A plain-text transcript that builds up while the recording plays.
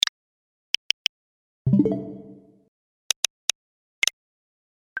Before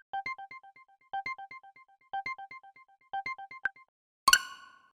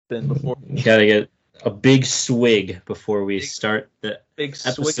Gotta get a big swig before we start the big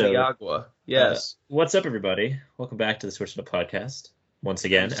swig of the episode. agua. Yes. What's up, everybody? Welcome back to the Switch It Up podcast. Once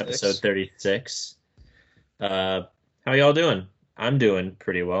again, 36. episode 36. How y'all doing? I'm doing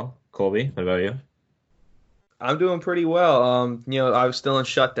pretty well. Colby, what about you? I'm doing pretty well. I was still in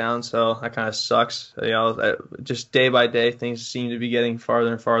shutdown, so that kind of sucks. Just day by day, things seem to be getting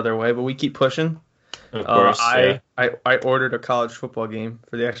farther and farther away, but we keep pushing. Of course, yeah. I ordered a college football game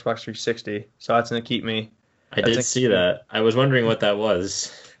for the Xbox 360, so that's gonna keep me. I did see that. I was wondering what that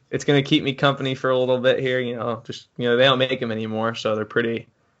was. It's gonna keep me company for a little bit here. They don't make them anymore, so they're pretty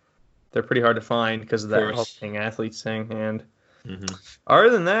hard to find because of that whole thing, athletes thing. And other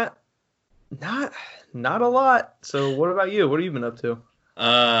than that, not a lot. So what about you? What have you been up to?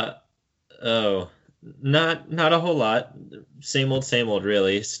 Not a whole lot. Same old,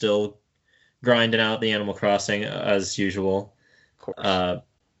 really. Still grinding out the Animal Crossing as usual. Of course.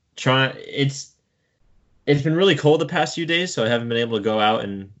 It's been really cold the past few days, so I haven't been able to go out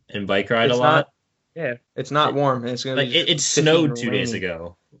and bike ride a lot. It's not warm. It's gonna be it snowed 2 days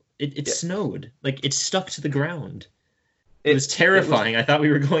ago. It snowed. Like, it stuck to the ground. It was terrifying. I thought we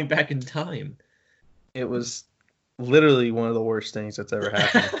were going back in time. It was literally one of the worst things that's ever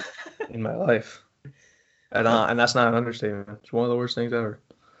happened in my life. And that's not an understatement. It's one of the worst things ever.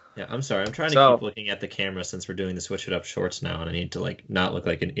 Yeah, I'm sorry. I'm trying to keep looking at the camera since we're doing the Switch It Up shorts now, and I need to not look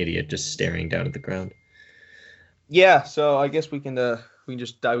like an idiot just staring down at the ground. Yeah, so I guess we can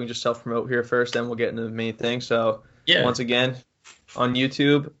just self-promote here first, then we'll get into the main thing. So Once again, on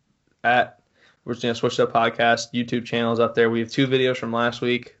YouTube we're just gonna Switch It Up podcast YouTube channels up there. We have 2 videos from last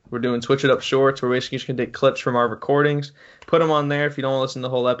week. We're doing Switch It Up shorts. We're basically just gonna take clips from our recordings, put them on there. If you don't want to listen to the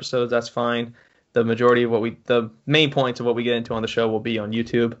whole episodes, that's fine. The main points of what we get into on the show will be on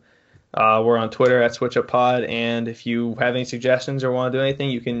YouTube. We're on Twitter at Switch Up Pod, and if you have any suggestions or want to do anything,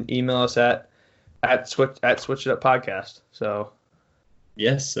 you can email us at Switch It Up Podcast. So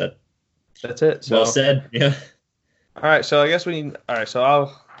yes, that's it. So, well said. Yeah. All right. So I guess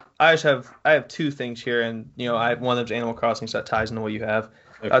So I have 2 things here, and I have one of them's Animal Crossing, so that ties into what you have.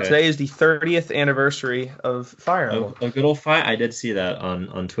 Okay. Today is the 30th anniversary of Fire Emblem. A good old Fire. I did see that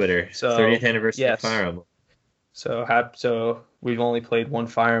on Twitter. So 30th anniversary of Fire Emblem. So we've only played one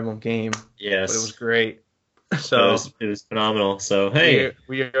Fire Emblem game. Yes. But it was great. So it was phenomenal. So hey,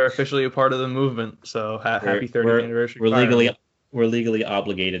 we are officially a part of the movement. So happy 30th anniversary. We're legally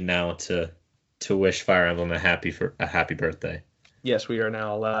obligated now to wish Fire Emblem a happy birthday. Yes, we are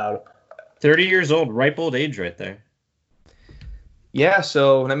now allowed. 30 years old, ripe old age right there. Yeah,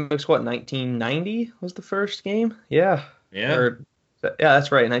 so that makes 1990 was the first game? Yeah. Yeah.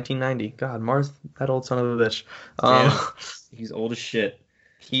 That's right, 1990. God, Marth, that old son of a bitch. He's old as shit.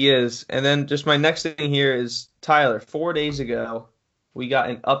 He is. And then just my next thing here is, Tyler, 4 days ago, we got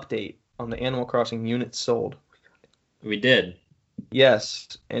an update on the Animal Crossing units sold. We did.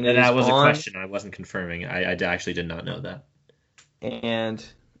 Yes. And that was a question I wasn't confirming. I actually did not know that. And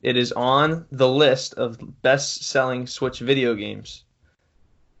it is on the list of best-selling Switch video games.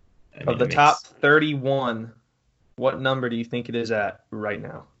 Of the top 31, what number do you think it is at right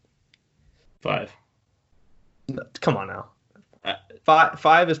now? 5. No, come on now.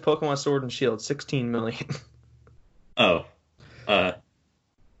 5 is Pokemon Sword and Shield, 16 million. Oh.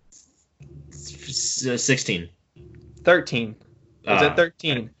 16. 13. It's at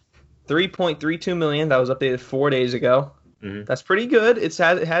 13. 3.32 million. That was updated 4 days ago. Mm-hmm. That's pretty good. It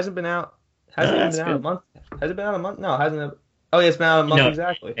hasn't been out. Hasn't it been out a month? Has it been out a month? No, it hasn't. Oh, yeah, it's been out a month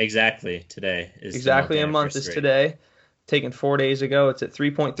exactly. Exactly. Today is exactly a month is today. Taken 4 days ago. It's at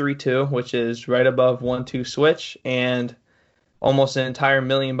 3.32, which is right above 1-2 Switch and almost an entire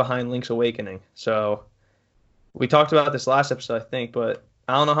million behind Link's Awakening. So we talked about this last episode, I think, but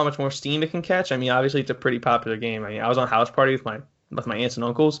I don't know how much more steam it can catch. I mean, obviously it's a pretty popular game. I was on a house party with my aunts and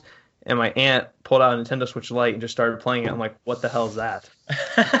uncles, and my aunt pulled out a Nintendo Switch Lite and just started playing it. I'm like, what the hell is that?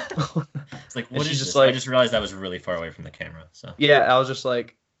 It's like, what is this? I just realized that was really far away from the camera. So yeah, I was just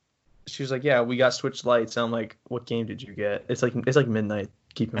like, she was like, yeah, we got Switch Lites. And I'm like, what game did you get? It's like midnight.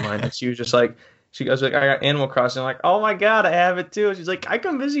 Keep in mind. And she was just like, she goes like, I got Animal Crossing. I'm like, oh my god, I have it too. She's like, I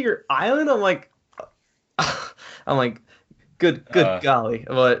come visit your island. I'm like, good golly.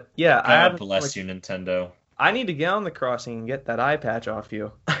 But yeah, God bless you, Nintendo. I need to get on the Crossing and get that eye patch off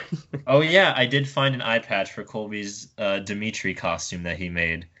you. Oh yeah, I did find an eye patch for Colby's Dimitri costume that he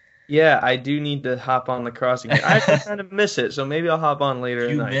made. Yeah, I do need to hop on the Crossing. I kind of miss it, so maybe I'll hop on later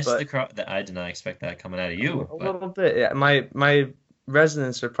tonight. You missed I did not expect that coming out of you. A little bit. Yeah, my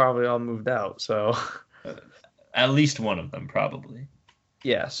residents are probably all moved out, so At least one of them, probably.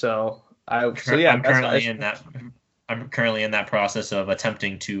 Yeah. I'm currently in that process of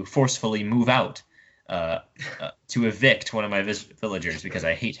attempting to forcefully move out, to evict one of my villagers because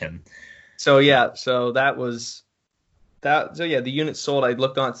I hate him. So yeah, so that was that. So yeah, the unit sold. I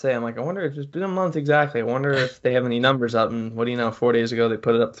looked on it today. I'm like, I wonder if it's been a month exactly. I wonder if they have any numbers up. And what do you know? 4 days ago, they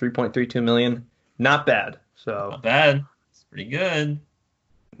put it up 3.32 million. Not bad. So not bad. It's pretty good.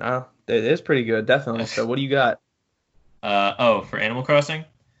 No, it is pretty good, definitely. So what do you got? For Animal Crossing.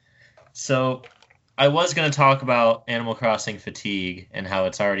 So I was going to talk about Animal Crossing fatigue and how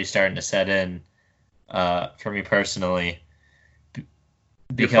it's already starting to set in, for me personally.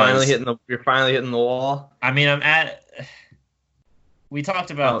 Because you're finally hitting the wall. I mean, we talked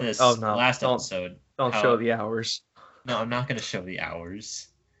about this last episode. Don't show the hours. No, I'm not going to show the hours.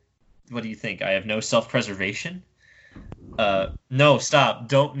 What do you think? I have no self-preservation? No, stop.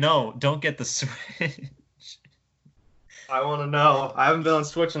 Don't get the Switch. I want to know. I haven't been on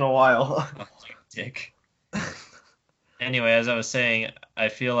Switch in a while. Oh, you dick. Anyway, as I was saying, I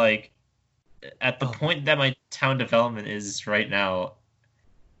feel like at the point that my town development is right now,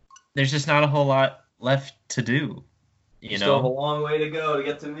 there's just not a whole lot left to do. You still have a long way to go to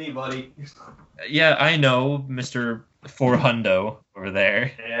get to me, buddy. Yeah, I know, Mr. 4Hundo over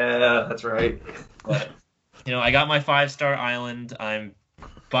there. Yeah, that's right. But, I got my 5-star island. I'm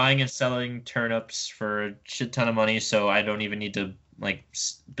buying and selling turnips for a shit ton of money, so I don't even need to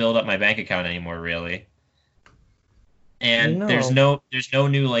build up my bank account anymore, really. And there's no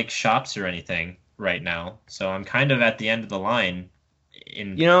new shops or anything right now, so I'm kind of at the end of the line.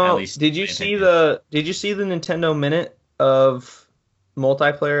 At least did you see the Nintendo Minute of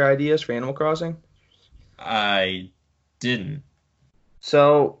multiplayer ideas for Animal Crossing? I didn't.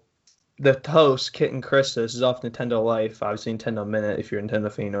 So the host, Kit and Krista, this is off Nintendo Life, obviously Nintendo Minute, if you're a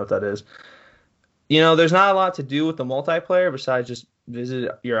Nintendo fan, you know what that is. There's not a lot to do with the multiplayer besides just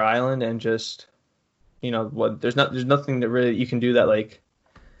visit your island and just, there's nothing that really you can do that, what's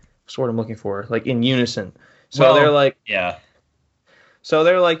the word I'm looking for, in unison. So So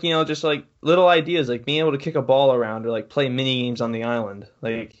they're just little ideas, being able to kick a ball around or play mini games on the island,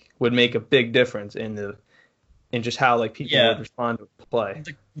 would make a big difference in just how people would respond to play.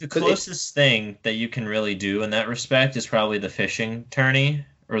 The closest thing that you can really do in that respect is probably the fishing tourney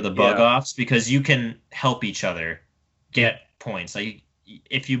or the bug offs, because you can help each other get points.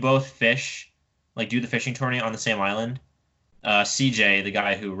 If you both fish, do the fishing tourney on the same island, CJ, the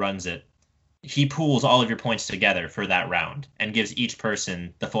guy who runs it, he pools all of your points together for that round and gives each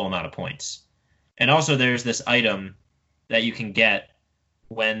person the full amount of points. And also there's this item that you can get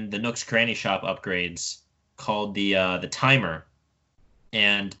when the Nook's Cranny Shop upgrades called the timer.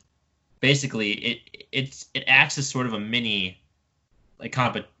 And basically it acts as sort of a mini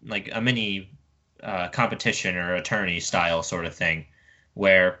competition or a tourney style sort of thing,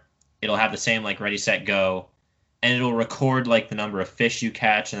 where it'll have the same ready, set, go, and it'll record the number of fish you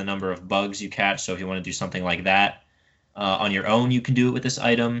catch and the number of bugs you catch. So if you want to do something like that on your own, you can do it with this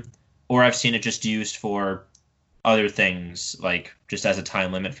item. Or I've seen it just used for other things, just as a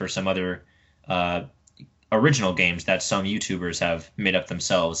time limit for some other original games that some YouTubers have made up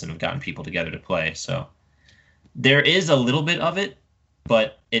themselves and have gotten people together to play. So there is a little bit of it,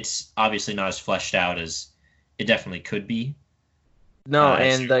 but it's obviously not as fleshed out as it definitely could be. No,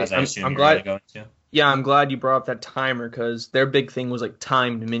 I'm glad. Yeah, I'm glad you brought up that timer, because their big thing was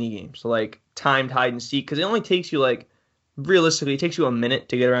timed minigames, so timed hide and seek, because it only takes you realistically, it takes you a minute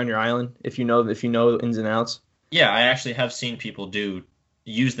to get around your island if you know the ins and outs. Yeah, I actually have seen people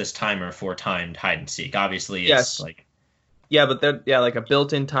use this timer for timed hide and seek. Obviously, it's yeah, but a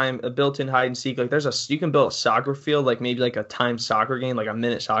built-in hide and seek. You can build a soccer field, maybe a timed soccer game, a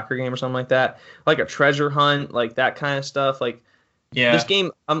minute soccer game or something like that, a treasure hunt, that kind of stuff. Yeah, this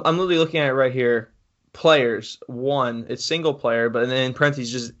game, I'm literally looking at it right here. Players 1, it's single player, but then in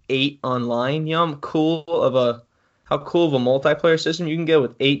parentheses just 8 online. How cool of a multiplayer system you can get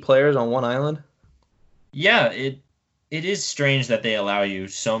with 8 players on one island. Yeah, it is strange that they allow you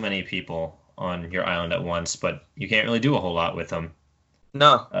so many people on your island at once, but you can't really do a whole lot with them.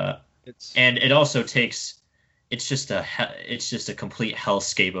 No, and it also takes. It's just a complete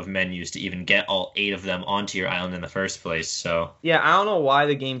hellscape of menus to even get all 8 of them onto your island in the first place. So yeah, I don't know why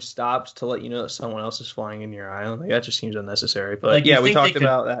the game stops to let you know that someone else is flying into your island. That just seems unnecessary. But we talked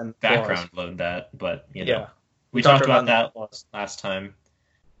about that in background load that. But we talked about that last time.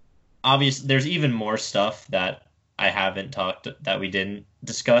 Obviously, there's even more stuff that that we didn't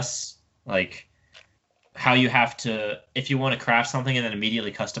discuss, how you have to, if you want to craft something and then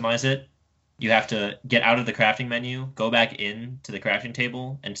immediately customize it, you have to get out of the crafting menu, go back in to the crafting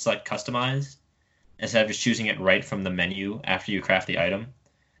table, and select customize. instead of just choosing it right from the menu after you craft the item.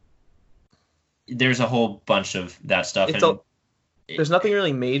 There's a whole bunch of that stuff. There's nothing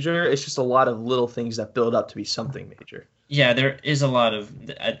really major. It's just a lot of little things that build up to be something major. Yeah, there is a lot of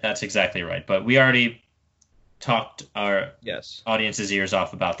that's exactly right. But we already talked our audience's ears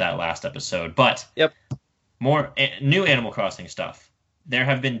off about that last episode. But more new Animal Crossing stuff. There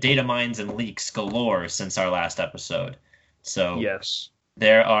have been data mines and leaks galore since our last episode. So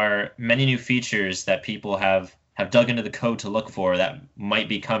there are many new features that people have dug into the code to look for that might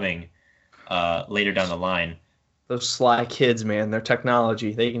be coming later down the line. Those sly kids, man, their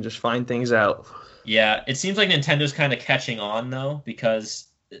technology, they can just find things out. Yeah, it seems like Nintendo's kind of catching on, though, because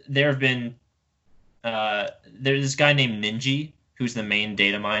there have been there's this guy named Ninji, who's the main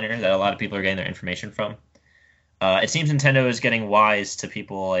data miner that a lot of people are getting their information from. It seems Nintendo is getting wise to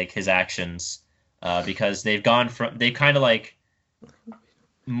people like his actions because they've kind of like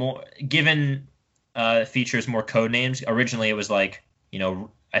more given features more code names. Originally, it was like,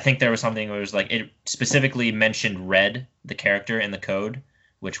 I think there was something where it was like it specifically mentioned Red, the character in the code,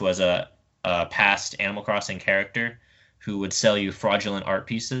 which was a past Animal Crossing character who would sell you fraudulent art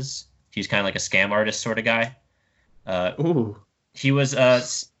pieces. He's kind of like a scam artist sort of guy. He was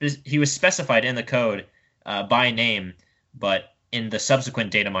specified in the code by name, but in the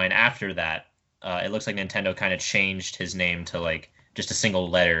subsequent data mine after that, it looks like Nintendo kind of changed his name to like just a single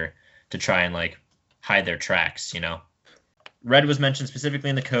letter to try and like hide their tracks, Red was mentioned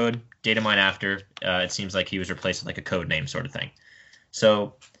specifically in the code, data mine after. It seems like he was replaced with like a code name sort of thing.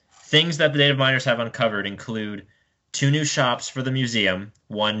 So things that the data miners have uncovered include 2 new shops for the museum,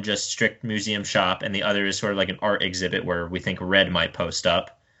 one just strict museum shop, and the other is sort of like an art exhibit where we think Red might post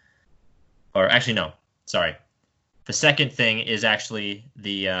up. Or actually, no, sorry. The second thing is actually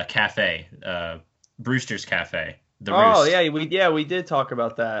the cafe, Brewster's Cafe. The Roost. We did talk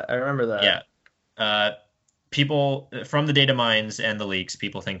about that. I remember that. Yeah. People from the data mines and the leaks,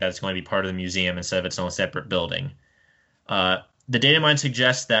 people think that it's going to be part of the museum instead of its own separate building. The data mine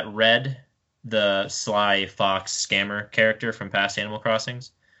suggests that Red, the sly fox scammer character from past Animal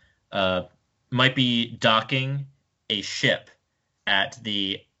Crossings, might be docking a ship at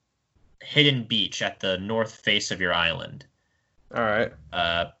the hidden beach at the north face of your island. All right.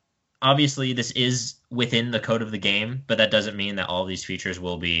 Obviously, this is within the code of the game, but that doesn't mean that all these features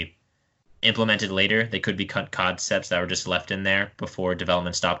will be implemented later. They could be concepts that were just left in there before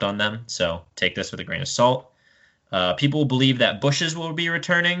development stopped on them. So take this with a grain of salt. People believe that bushes will be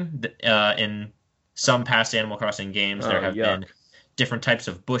returning. In some past Animal Crossing games, there have been different types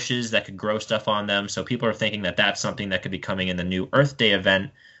of bushes that could grow stuff on them. So people are thinking that that's something that could be coming in the new Earth Day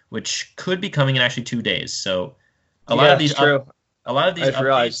event, which could be coming in actually 2 days. So a lot of these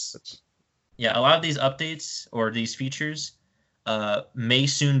updates or these features may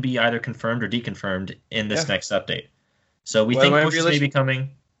soon be either confirmed or deconfirmed in this next update. So we think bushes may be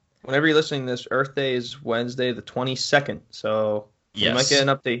coming. Whenever you're listening to this, Earth Day is Wednesday the 22nd. So we might get an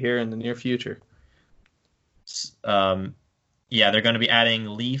update here in the near future. They're going to be adding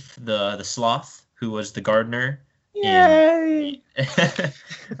Leaf, the sloth, who was the gardener in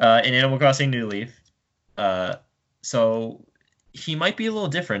Animal Crossing New Leaf. So he might be a little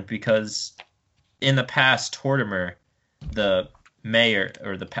different because in the past, Tortimer, the mayor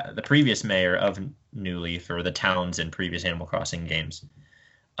or the previous mayor of New Leaf, or the towns in previous Animal Crossing games,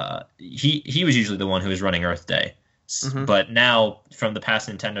 he was usually the one who was running Earth Day. Mm-hmm. But now, from the past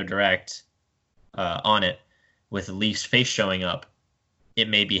Nintendo Direct on it, with Leaf's face showing up, it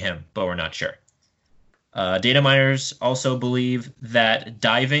may be him, but we're not sure. Data miners also believe that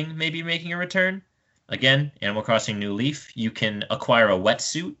diving may be making a return. Again, Animal Crossing New Leaf, you can acquire a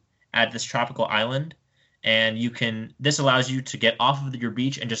wetsuit at this tropical island, and this allows you to get off of your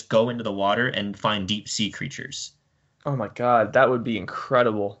beach and just go into the water and find deep sea creatures. Oh my god, that would be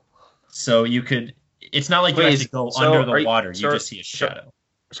incredible. So it's not like you have to go under the water, you just see a shadow.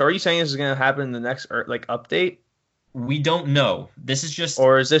 So are you saying this is going to happen in the next update? We don't know. This is just...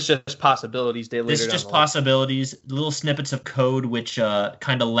 Or is this just possibilities? This is just possibilities, little snippets of code which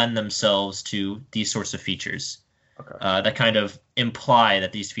kind of lend themselves to these sorts of features. Okay. That kind of imply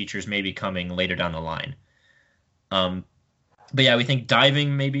that these features may be coming later down the line. But yeah, we think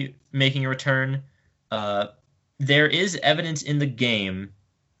diving may be making a return. There is evidence in the game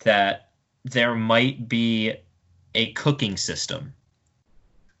that there might be a cooking system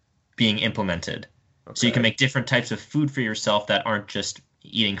being implemented. Okay. So you can make different types of food for yourself that aren't just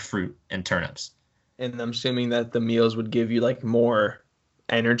eating fruit and turnips. And I'm assuming that the meals would give you more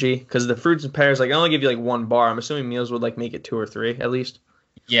energy, because the fruits and pears only give you 1 bar. I'm assuming meals would make it 2 or 3 at least.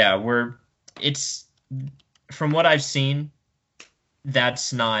 Yeah, it's from what I've seen,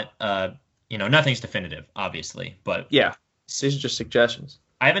 that's not nothing's definitive, obviously, but yeah, these are just suggestions.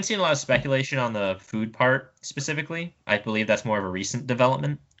 I haven't seen a lot of speculation on the food part specifically. I believe that's more of a recent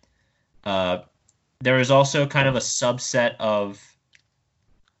development. There is also kind of a subset of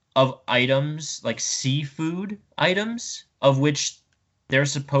items, like seafood items, of which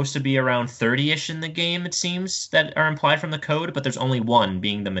there's supposed to be around 30-ish in the game, it seems, that are implied from the code, but there's only one,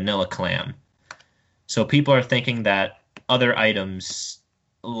 being the Manila clam. So people are thinking that other items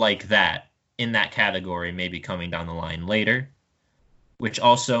like that in that category may be coming down the line later, which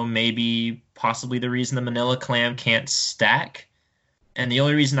also may be possibly the reason the Manila clam can't stack. And the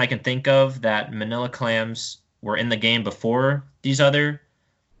only reason I can think of that Manila clams were in the game before these other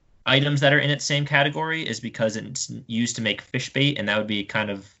items that are in its same category is because it's used to make fish bait, and that would be kind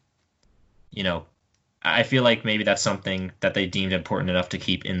of, I feel like maybe that's something that they deemed important enough to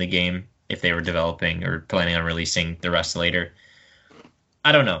keep in the game if they were developing or planning on releasing the rest later.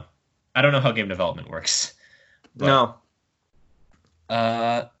 I don't know how game development works. But, no.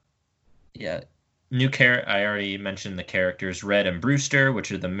 Yeah. I already mentioned the characters Red and Brewster,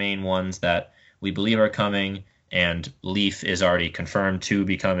 which are the main ones that we believe are coming, and Leaf is already confirmed to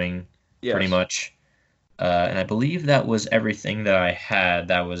be coming, pretty much. And I believe that was everything that I had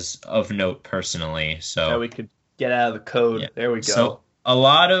that was of note personally. So that we could get out of the code. Yeah. There we go. So a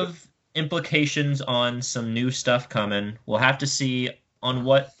lot of implications on some new stuff coming. We'll have to see on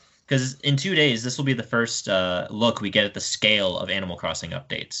what, because in 2 days this will be the first look we get at the scale of Animal Crossing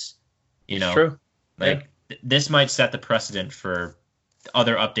updates. True. This might set the precedent for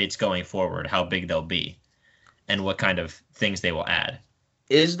other updates going forward, how big they'll be, and what kind of things they will add.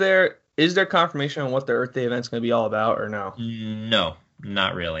 Is there confirmation on what the Earth Day event's going to be all about, or no? No,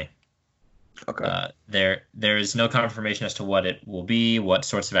 not really. Okay. There is no confirmation as to what it will be, what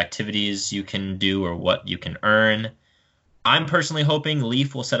sorts of activities you can do, or what you can earn. I'm personally hoping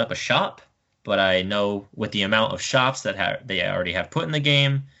Leaf will set up a shop, but I know with the amount of shops that they already have put in the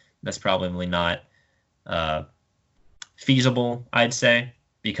game, that's probably not feasible, I'd say,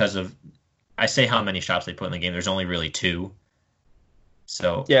 because of, I say how many shops they put in the game. There's only really 2.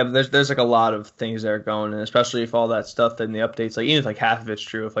 So yeah, but there's like a lot of things that are going, and especially if all that stuff in the updates, like even if like half of it's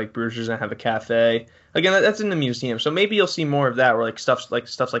true, if like Brewster's gonna have a cafe, again that's in the museum, so maybe you'll see more of that where stuff's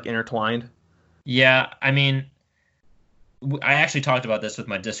like intertwined. Yeah, I mean, I actually talked about this with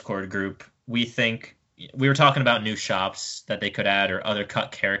my Discord group. We were talking about new shops that they could add or other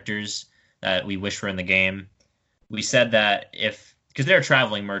cut characters that we wish were in the game. We said that because there are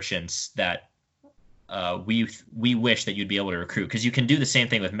traveling merchants that we wish that you'd be able to recruit, because you can do the same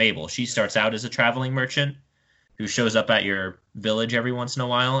thing with Mabel. She starts out as a traveling merchant who shows up at your village every once in a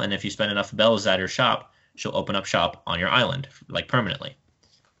while, and if you spend enough bells at her shop, she'll open up shop on your island, like permanently.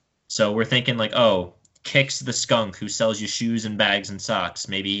 So we're thinking like, Kix the skunk who sells you shoes and bags and socks,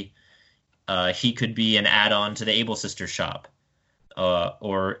 maybe he could be an add-on to the Able Sister shop.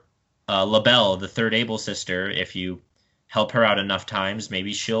 Or LaBelle, the third Able Sister, if you help her out enough times,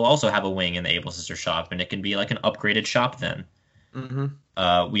 maybe she'll also have a wing in the Able Sister shop, and it can be like an upgraded shop then.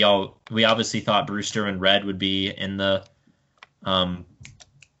 Mm-hmm. We obviously thought Brewster and Red would be in the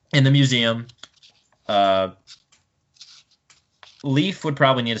museum. Leaf would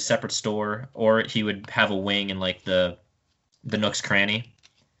probably need a separate store, or he would have a wing in like the Nook's Cranny.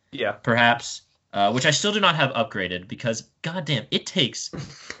 Yeah. Perhaps. Which I still do not have upgraded because, goddamn, it takes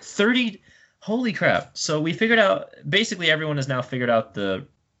 30... Holy crap. So we figured out... Basically, everyone has now figured out the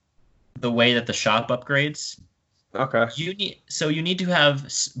way that the shop upgrades. Okay. You need to have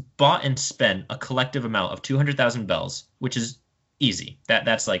bought and spent a collective amount of 200,000 bells, which is easy.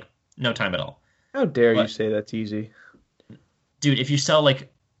 That's like no time at all. How dare you say that's easy? Dude, if you sell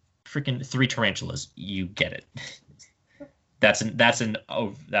like freaking 3 tarantulas, you get it. That's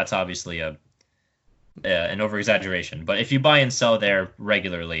obviously an over-exaggeration. But if you buy and sell there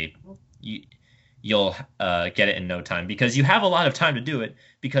regularly, you'll get it in no time, because you have a lot of time to do it,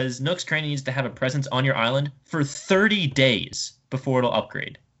 because Nook's Cranny needs to have a presence on your island for 30 days before it'll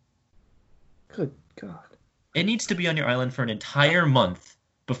upgrade. Good God. It needs to be on your island for an entire month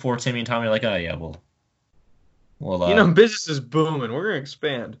before Timmy and Tommy are like, oh yeah, well, business is booming. We're going to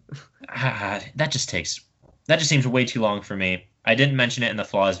expand. That just seems way too long for me. I didn't mention it in the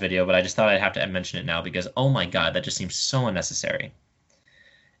flaws video, but I just thought I'd have to mention it now because, oh my God, that just seems so unnecessary.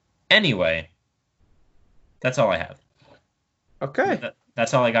 Anyway, that's all I have. Okay.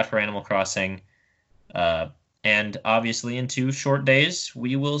 That's all I got for Animal Crossing. And obviously in 2 short days,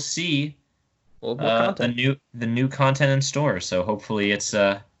 we will see the new content in store. So hopefully it's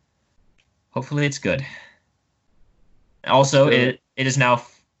good. Also, it is now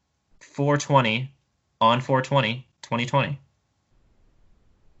 4/20 on 4/20/2020.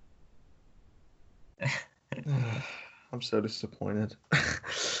 I'm so disappointed.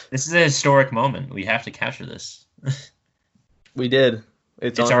 This is a historic moment. We have to capture this. We did.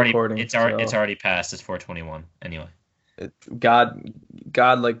 It's on already recording. it's already passed. It's 4:21 anyway. God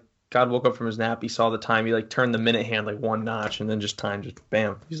woke up from his nap. He saw the time. He like turned the minute hand like one notch, and then just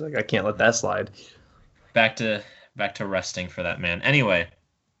bam. He's like, I can't let that slide. Back to resting for that man. Anyway,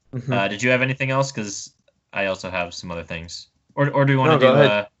 did you have anything else? Because I also have some other things. Or do we want to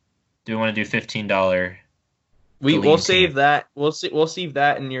do? Do we want to do $15? We'll save that. We'll save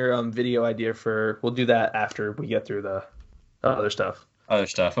that in your video idea for. We'll do that after we get through the other stuff.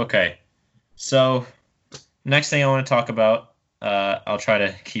 Okay. So next thing I want to talk about, I'll try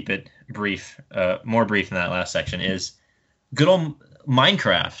to keep it brief, more brief than that last section, is good old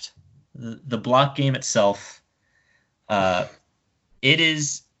Minecraft, the block game itself. It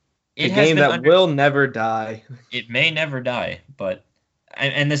is a game that will never die. It may never die, but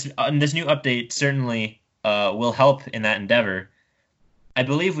and this new update certainly will help in that endeavor. I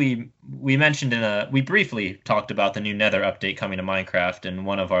believe we mentioned we briefly talked about the new Nether update coming to Minecraft in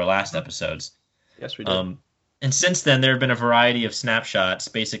one of our last episodes. Yes, we did. And since then, there have been a variety of snapshots,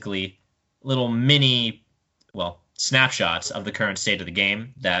 basically little mini, snapshots of the current state of the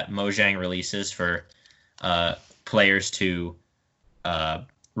game that Mojang releases for players to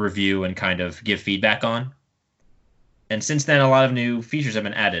review and kind of give feedback on. And since then, a lot of new features have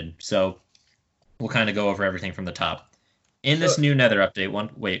been added, so we'll kind of go over everything from the top. In this new Nether update,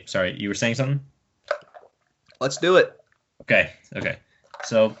 wait, sorry, you were saying something? Let's do it. Okay.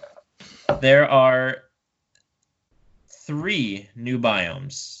 So there are 3 new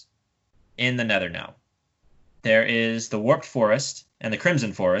biomes in the Nether now. There is the Warped Forest and the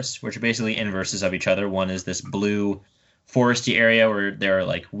Crimson Forest, which are basically inverses of each other. One is this blue foresty area where there are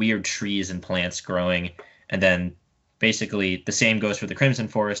like weird trees and plants growing, and then basically the same goes for the Crimson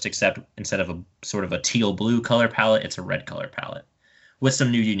Forest, except instead of a sort of a teal blue color palette, it's a red color palette with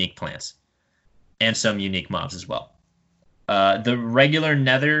some new unique plants and some unique mobs as well. The regular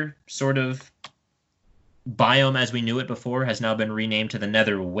Nether sort of biome as we knew it before has now been renamed to the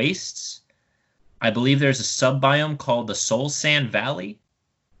Nether Wastes. I believe there's a sub-biome called the Soul Sand Valley,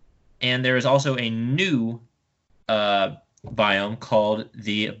 and there is also a new biome called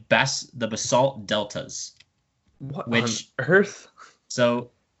the Basalt Deltas. What on earth? So,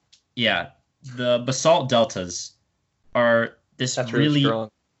 yeah, the Basalt Deltas are this really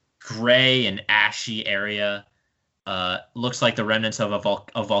gray and ashy area. Looks like the remnants of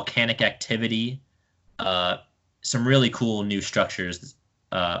a volcanic activity. Some really cool new structures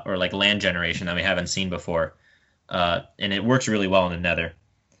or like land generation that we haven't seen before. And it works really well in the Nether.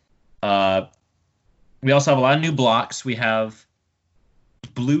 We also have a lot of new blocks. We have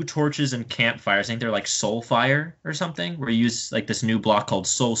blue torches and campfires. I think they're like soul fire or something, where you use like this new block called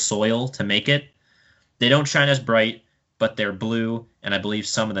soul soil to make it. They don't shine as bright, but they're blue, and I believe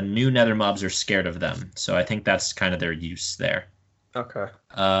some of the new Nether mobs are scared of them. So I think that's kind of their use there. Okay.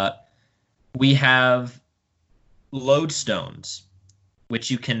 We have lodestones, which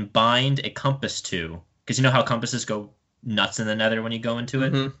you can bind a compass to, because you know how compasses go nuts in the Nether when you go into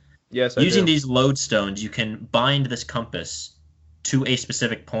it? Mm-hmm. Yes, I Using do. these lodestones, you can bind this compass to a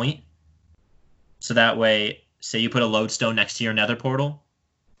specific point. So that way, say you put a lodestone next to your Nether portal,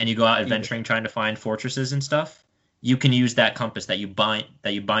 and you go out adventuring trying to find fortresses and stuff, you can use that compass that you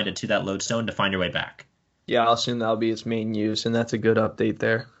binded to that lodestone to find your way back. Yeah, I'll assume that'll be its main use, and that's a good update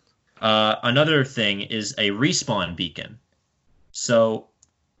there. Another thing is a respawn beacon. So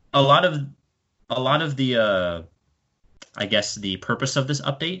a lot of the I guess the purpose of this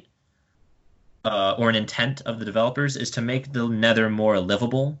update or an intent of the developers is to make the Nether more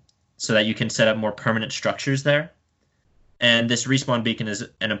livable so that you can set up more permanent structures there. And this respawn beacon is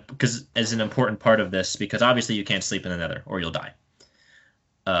an important part of this, because obviously you can't sleep in the Nether or you'll die.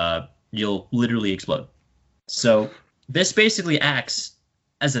 You'll literally explode. So this basically acts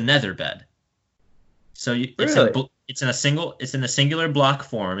as a Nether bed. So it's in a singular block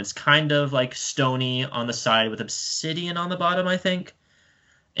form. It's kind of like stony on the side with obsidian on the bottom, I think,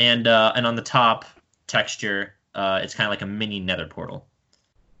 and on the top texture, it's kind of like a mini Nether portal.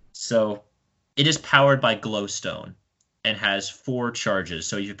 So it is powered by glowstone and has 4 charges.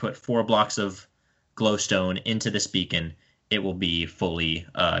 So if you put 4 blocks of glowstone into this beacon, it will be fully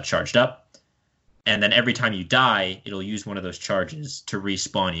charged up. And then every time you die, it'll use one of those charges to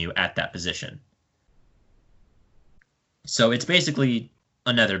respawn you at that position. So it's basically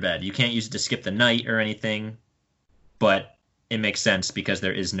a Nether bed. You can't use it to skip the night or anything, but it makes sense because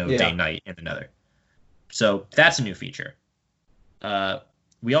there is no day-night in the Nether. So that's a new feature.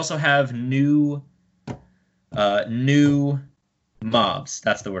 We also have new mobs.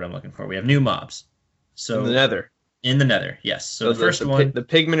 That's the word I'm looking for. We have new mobs. So in the Nether. In the Nether, yes. So the first one, the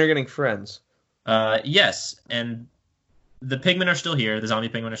pigmen are getting friends. Yes, and the pigmen are still here. The zombie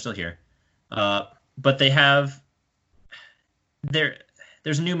pigmen are still here, but they have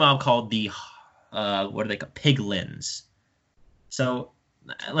there's a new mob called the what are they called? Piglins. So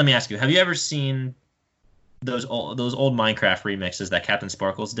let me ask you: have you ever seen those old Minecraft remixes that Captain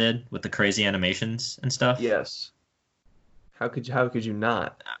Sparkles did with the crazy animations and stuff? Yes. How could you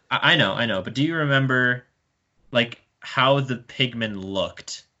not? I know, but do you remember like how the pigmen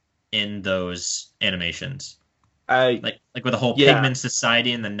looked in those animations? Like with the whole pigmen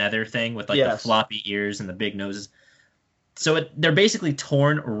society and the Nether thing with like the floppy ears and the big noses. So they're basically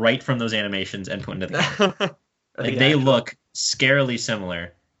torn right from those animations and put into the game. Like they look scarily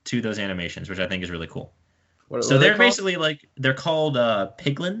similar to those animations, which I think is really cool. What they're basically like they're called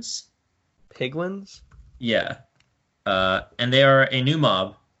piglins. Piglins? Yeah. And they are a new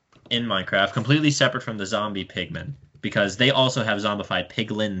mob in Minecraft, completely separate from the zombie pigmen, because they also have zombified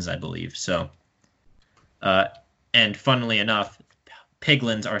piglins, I believe. So, and funnily enough,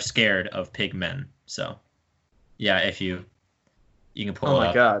 piglins are scared of pigmen. So, yeah, if you can pull. Oh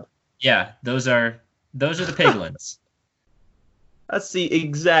my god. Yeah, those are the piglins. That's the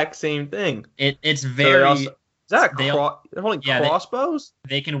exact same thing. It's very. They're holding crossbows?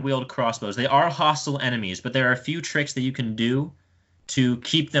 They can wield crossbows. They are hostile enemies, but there are a few tricks that you can do to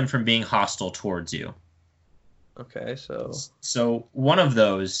keep them from being hostile towards you. Okay, so one of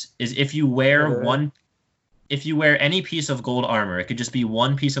those is if you wear any piece of gold armor, it could just be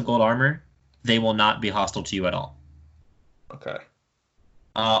one piece of gold armor, they will not be hostile to you at all. Okay.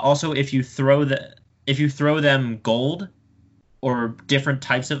 Also, if you throw them gold or different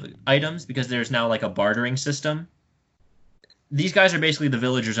types of items, because there's now like a bartering system. These guys are basically the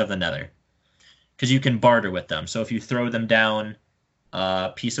villagers of the Nether, because you can barter with them. So if you throw them down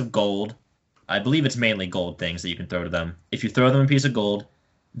a piece of gold, I believe it's mainly gold things that you can throw to them. If you throw them a piece of gold,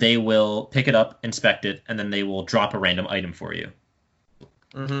 they will pick it up, inspect it, and then they will drop a random item for you.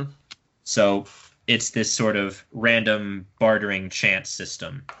 Mm-hmm. So it's this sort of random bartering chance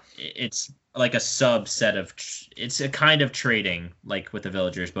system. It's like a subset of it's a kind of trading like with the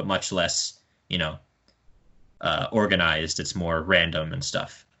villagers, but much less organized. It's more random and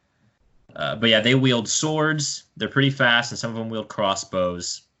stuff. But yeah, they wield swords. They're pretty fast, and some of them wield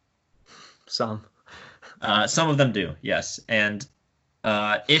crossbows. Some of them do, yes. And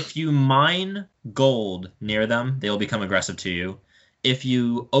if you mine gold near them, they will become aggressive to you. If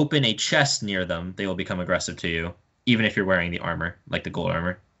you open a chest near them, they will become aggressive to you, even if you're wearing the armor, like the gold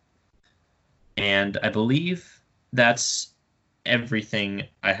armor. And I believe that's everything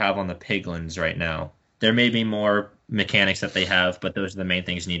I have on the piglins right now. There may be more mechanics that they have, but those are the main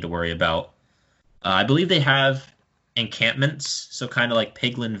things you need to worry about. I believe they have encampments, so kind of like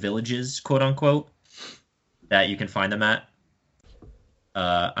piglin villages, quote unquote, that you can find them at.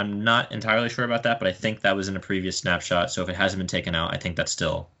 I'm not entirely sure about that, but I think that was in a previous snapshot, so if it hasn't been taken out, I think that's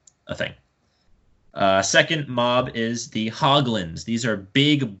still a thing. Second mob is the hoglins. These are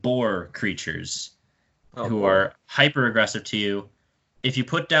big boar creatures who are hyper aggressive to you. If you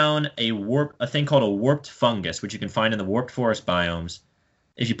put down a thing called a warped fungus, which you can find in the warped forest biomes,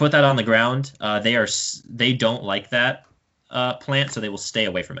 if you put that on the ground, they don't like that plant, so they will stay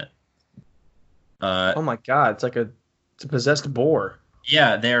away from it. Oh my god, it's a possessed boar.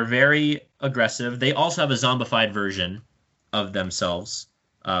 Yeah, they are very aggressive. They also have a zombified version of themselves,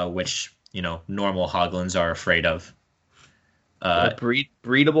 which normal hoglins are afraid of.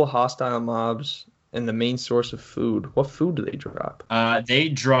 Breedable hostile mobs and the main source of food. What food do they drop? They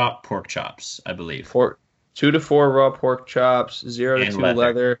drop pork chops, I believe. 2 to 4 raw pork chops, 0 to 2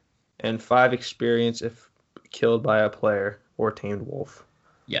 leather, and 5 experience if killed by a player or tamed wolf.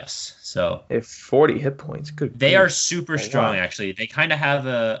 Yes, so if 40 hit points. Good. They are super strong, actually. They kind of have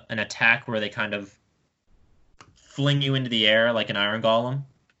an attack where they kind of fling you into the air like an iron golem.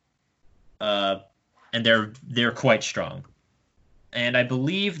 And they're quite strong. And I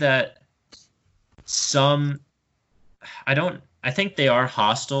believe that I think they are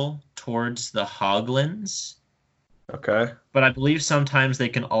hostile towards the hoglins. Okay. But I believe sometimes they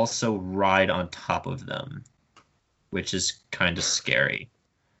can also ride on top of them, which is kind of scary.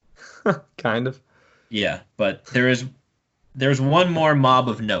 Kind of. Yeah, but there's one more mob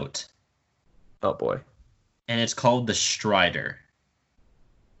of note. Oh boy. And it's called the Strider.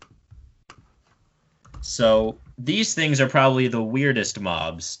 So these things are probably the weirdest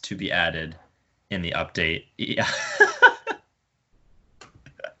mobs to be added in the update. Yeah.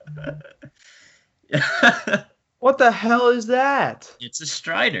 What the hell is that? It's a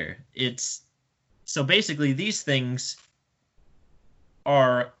Strider. So basically these things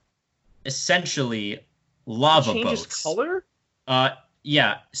are essentially lava it changes boats. Color?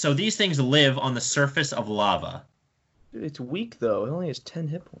 Yeah. So these things live on the surface of lava. Dude, it's weak though. It only has 10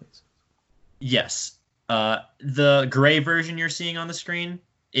 hit points. Yes. The gray version you're seeing on the screen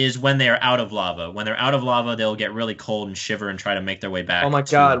is when they are out of lava. When they're out of lava, they'll get really cold and shiver and try to make their way back. Oh my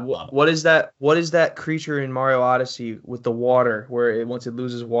to God! lava. What is that? What is that creature in Mario Odyssey with the water, where once it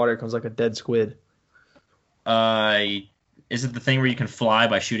loses water, it comes like a dead squid? Is it the thing where you can fly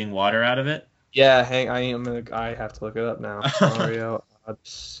by shooting water out of it? Yeah, I have to look it up now. Mario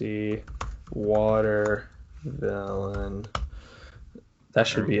Odyssey water villain. That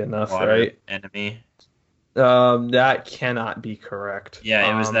should be enough, water right? Enemy. That cannot be correct. Yeah,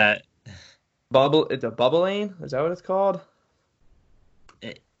 it was that. It's a Bubbleane? Is that what it's called?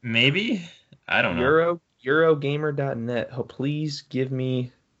 Maybe? I don't know. Eurogamer.net. Oh, please give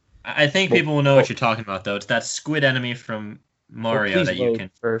me. I think people will know what you're talking about, though. It's that squid enemy from Mario that you can.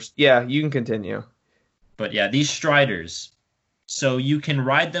 First. Yeah, you can continue. But yeah, these Striders. So you can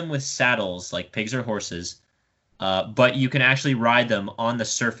ride them with saddles like pigs or horses, but you can actually ride them on the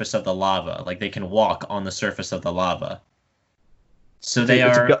surface of the lava. Like they can walk on the surface of the lava. So they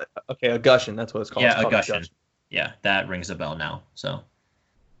are. A Gushin. That's what it's called. Yeah, a Gushin. Yeah, that rings a bell now. So,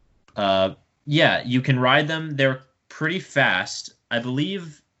 yeah, you can ride them. They're pretty fast. I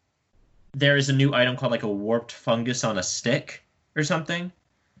believe there is a new item called like a warped fungus on a stick or something.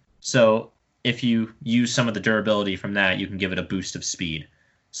 So if you use some of the durability from that, you can give it a boost of speed.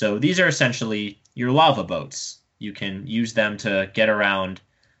 So these are essentially your lava boats. You can use them to get around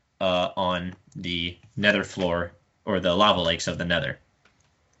on the nether floor or the lava lakes of the nether,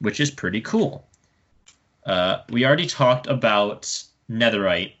 which is pretty cool. We already talked about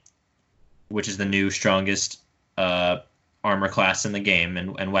netherite, which is the new strongest armor class in the game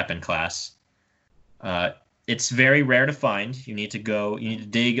and weapon class. It's very rare to find. You need to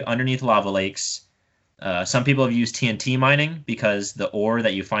dig underneath lava lakes. Some people have used TNT mining because the ore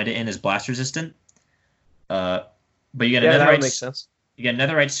that you find it in is blast resistant. But you get that would make sense. You get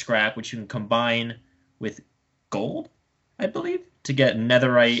netherite scrap, which you can combine with gold, I believe, to get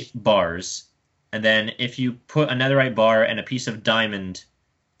netherite bars. And then if you put a netherite bar and a piece of diamond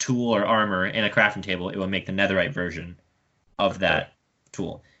tool or armor in a crafting table, it will make the netherite version of that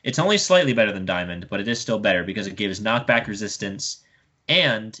tool. It's only slightly better than diamond, but it is still better because it gives knockback resistance.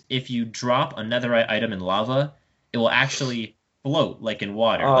 And if you drop a netherite item in lava, it will actually float like in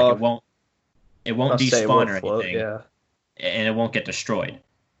water. Like it won't despawn or anything. Yeah. And it won't get destroyed.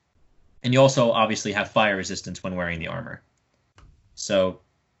 And you also obviously have fire resistance when wearing the armor. So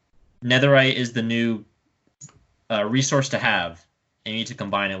netherite is the new resource to have, and you need to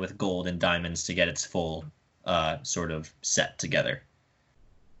combine it with gold and diamonds to get its full sort of set together.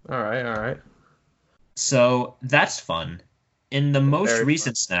 All right. So that's fun. In the most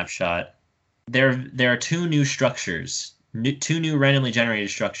recent snapshot, there are two new structures, two new randomly generated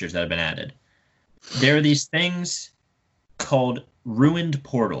structures that have been added. There are these things called ruined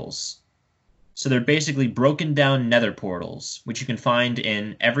portals. So they're basically broken down nether portals, which you can find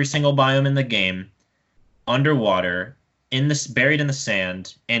in every single biome in the game, underwater, buried in the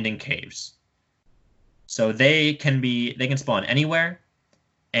sand, and in caves. So they can spawn anywhere,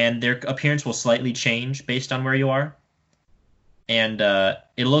 and their appearance will slightly change based on where you are. And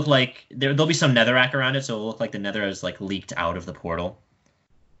it'll look like there'll be some netherrack around it, so it'll look like the nether has like leaked out of the portal.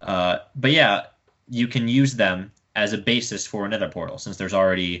 But yeah, you can use them as a basis for a nether portal, since there's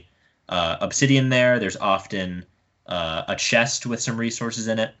already obsidian there. There's often a chest with some resources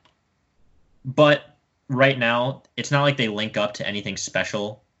in it. But right now, it's not like they link up to anything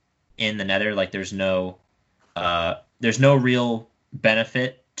special in the nether. Like there's no real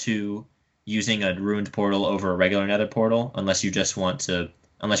benefit to using a ruined portal over a regular nether portal unless you're just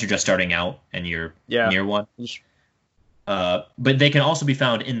starting out and you're near one. But they can also be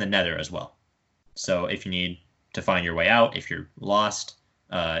found in the nether as well. So if you need to find your way out, if you're lost,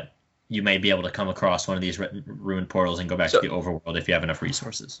 you may be able to come across one of these ruined portals and go back to the overworld if you have enough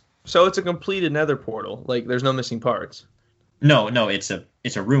resources. So it's a completed nether portal. Like there's no missing parts. No, it's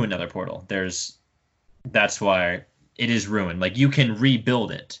a ruined nether portal. That's why it is ruined. Like you can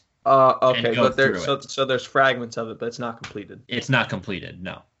rebuild it. Okay, but there's fragments of it, but it's not completed. It's not completed,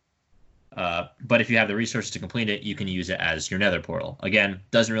 no. But if you have the resources to complete it, you can use it as your nether portal. Again,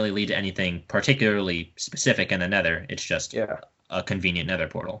 doesn't really lead to anything particularly specific in the nether. It's just a convenient nether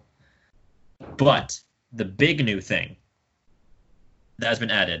portal. But the big new thing that has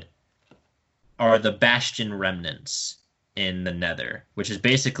been added are the Bastion Remnants in the nether, which is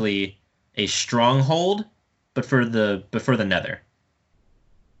basically a stronghold, but for the nether.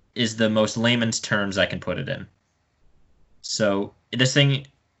 Is the most layman's terms I can put it in. So this thing,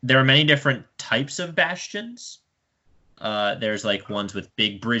 there are many different types of bastions. There's like ones with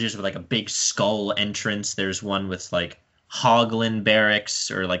big bridges with like a big skull entrance. There's one with like Hoglin barracks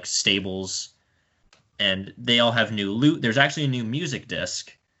or like stables, and they all have new loot. There's actually a new music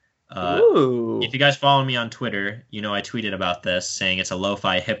disc. If you guys follow me on Twitter, you know I tweeted about this, saying it's a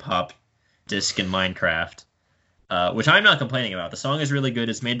lo-fi hip-hop disc in Minecraft, which I'm not complaining about. The song is really good.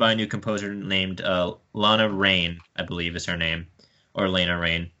 It's made by a new composer named Lana Rain, I believe is her name, or Lena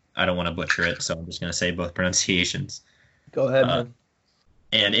Rain. I don't want to butcher it, so I'm just going to say both pronunciations. Go ahead, man.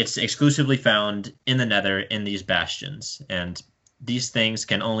 And it's exclusively found in the Nether in these bastions, and these things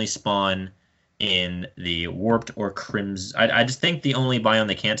can only spawn in the warped or crimson. I just think the only biome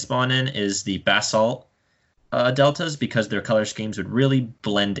they can't spawn in is the basalt deltas, because their color schemes would really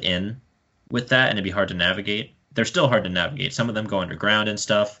blend in with that, and it'd be hard to navigate. They're still hard to navigate. Some of them go underground and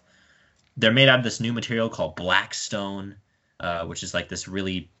stuff. They're made out of this new material called blackstone, which is like this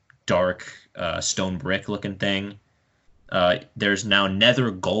really dark stone brick looking thing. There's now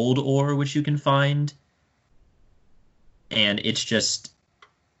nether gold ore, which you can find. And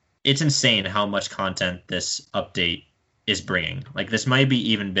it's insane how much content this update is bringing. Like, this might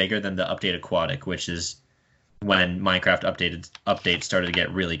be even bigger than the update Aquatic, which is when Minecraft updates started to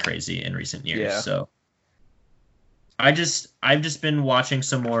get really crazy in recent years. Yeah. So I've just been watching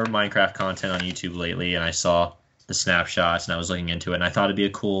some more Minecraft content on YouTube lately, and I saw the snapshots and I was looking into it, and I thought it'd be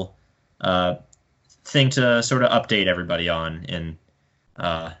a cool thing to sort of update everybody on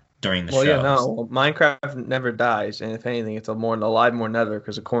during the show. Yeah, no, Minecraft never dies, and if anything, it's a lot more nether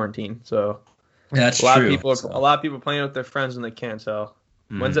because of quarantine. So that's true. A lot of people are playing with their friends when they can. So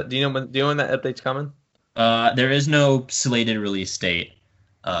when's that? Do you know when that update's coming? There is no slated release date,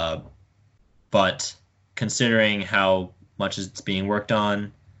 but considering how much it's being worked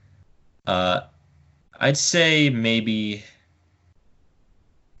on, I'd say maybe.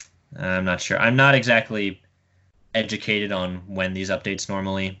 I'm not sure. I'm not exactly educated on when these updates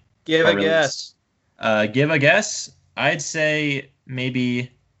normally. Give a guess. Give a guess. I'd say maybe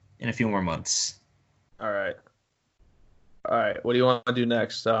in a few more months. All right. What do you want to do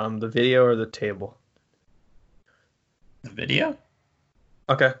next? The video or the table? The video?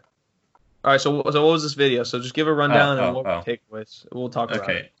 Okay. All right. So what was this video? So just give a rundown and what takeaways. We'll talk about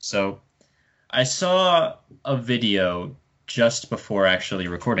it. Okay. So I saw a video just before actually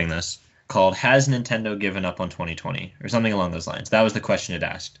recording this called "Has Nintendo Given Up on 2020?" or something along those lines. That was the question it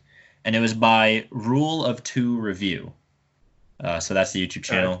asked, and it was by Rule of Two Review. So that's the YouTube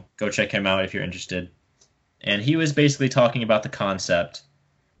channel. Right. Go check him out if you're interested. And he was basically talking about the concept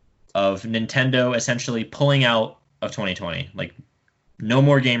of Nintendo essentially pulling out of 2020, like no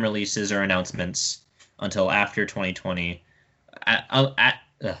more game releases or announcements until after 2020,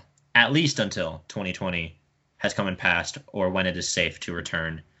 at least until 2020 has come and passed, or when it is safe to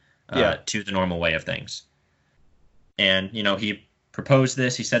return to the normal way of things. And, he proposed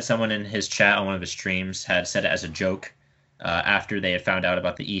this. He said someone in his chat on one of his streams had said it as a joke after they had found out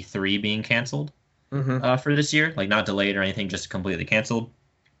about the E3 being canceled for this year. Like, not delayed or anything, just completely canceled.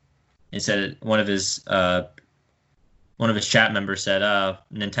 He said one of his chat members said,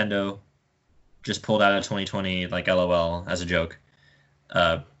 Nintendo just pulled out of 2020, like, LOL, as a joke.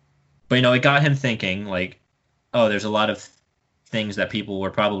 But, it got him thinking, like, oh, there's a lot of things that people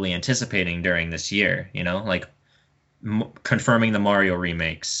were probably anticipating during this year, like confirming the Mario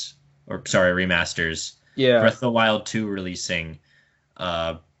remasters. Yeah. Breath of the Wild 2 releasing.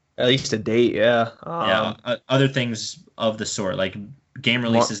 At least a date, yeah. Other things of the sort, like game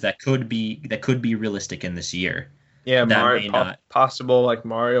releases that could be realistic in this year. Yeah, possible like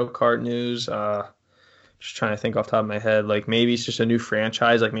Mario Kart news. Just trying to think off the top of my head. Like maybe it's just a new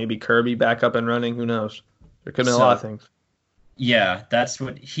franchise, like maybe Kirby back up and running. Who knows? There could be a lot of things. Yeah, that's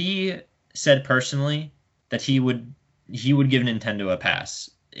what he said personally, that he would give Nintendo a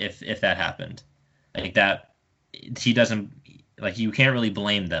pass if that happened. Like that, he doesn't, like, you can't really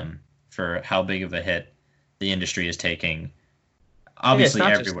blame them for how big of a hit the industry is taking. Obviously, it's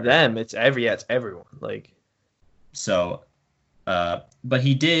not everywhere. Just them, it's everyone. Like, so, but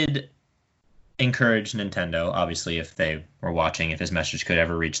he did encourage Nintendo, obviously, if they were watching, if his message could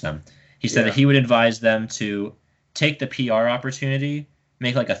ever reach them. He said that he would advise them to take the PR opportunity,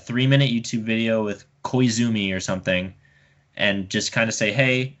 make like a 3-minute YouTube video with Koizumi or something, and just kind of say,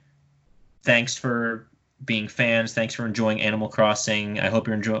 hey, thanks for being fans. Thanks for enjoying Animal Crossing. We hope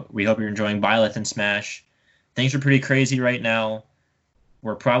you're enjoying Byleth and Smash. Things are pretty crazy right now.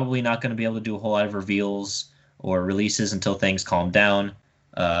 We're probably not going to be able to do a whole lot of reveals or releases until things calm down.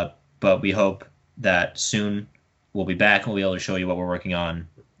 But we hope that soon we'll be back and we'll be able to show you what we're working on.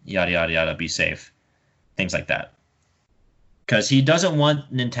 Yada, yada, yada. Be safe. Things like that. because he doesn't want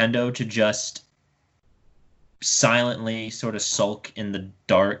Nintendo to just silently sort of sulk in the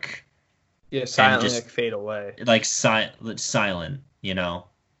dark. Yeah, silently just, like fade away. Like silent, you know.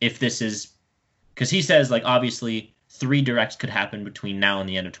 If this is, because he says like obviously 3 directs could happen between now and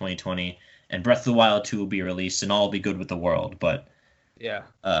the end of 2020, and Breath of the Wild 2 will be released, and all will be good with the world. But yeah,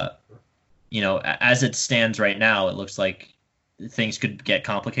 you know, as it stands right now, it looks like things could get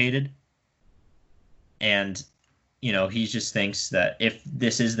complicated, and you know, he just thinks that if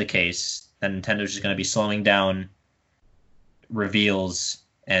this is the case, then Nintendo's just going to be slowing down reveals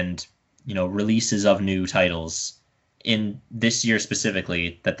and, you know, releases of new titles in this year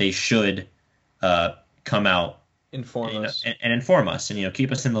specifically, that they should come out, inform us and inform us, and, you know,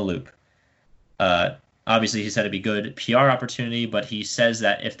 keep us in the loop. Obviously, he said it'd be good PR opportunity, but he says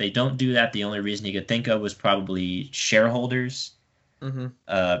that if they don't do that, the only reason he could think of was probably shareholders.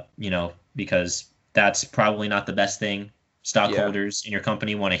 Mm-hmm. You know, because that's probably not the best thing stockholders in your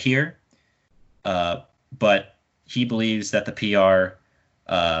company want to hear. But he believes that the PR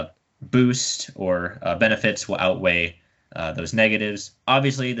boost or benefits will outweigh those negatives.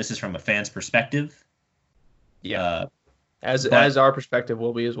 Obviously, this is from a fan's perspective. Yeah. As our perspective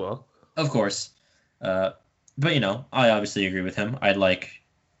will be as well. Of course. But, you know, I obviously agree with him. It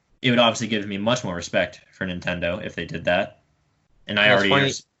would obviously give me much more respect for Nintendo if they did that. And I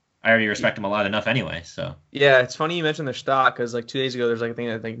already respect them a lot enough anyway, so. Yeah, it's funny you mentioned their stock, because like 2 days ago, there's like a thing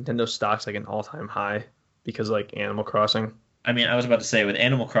that Nintendo stock's like an all-time high because like Animal Crossing. I mean, I was about to say with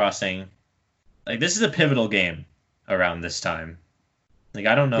Animal Crossing, like this is a pivotal game around this time. Like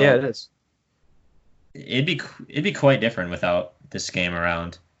I don't know. Yeah, it is. It'd be quite different without this game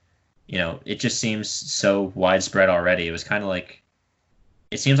around. You know, it just seems so widespread already. It was kind of like,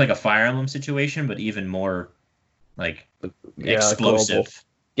 it seems like a Fire Emblem situation, but even more like explosive. Global.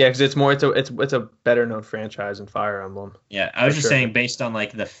 Yeah, because it's a better known franchise than Fire Emblem. Yeah, I was just saying based on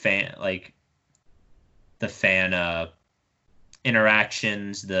like the fan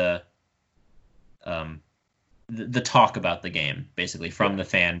interactions, the talk about the game basically from the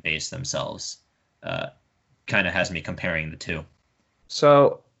fan base themselves, kind of has me comparing the two.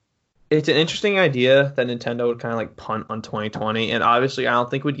 So it's an interesting idea that Nintendo would kind of like punt on 2020, and obviously I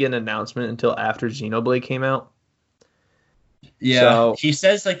don't think we'd get an announcement until after Xenoblade came out. Yeah, so, he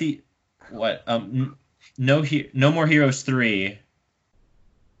says like No More Heroes 3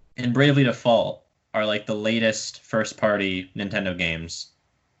 and Bravely Default are like the latest first-party Nintendo games,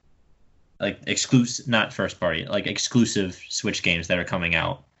 like exclusive, not first-party, like exclusive Switch games that are coming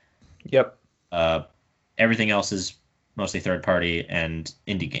out. Yep. Everything else is mostly third-party and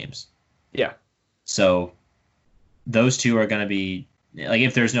indie games. Yeah. So those two are going to be like,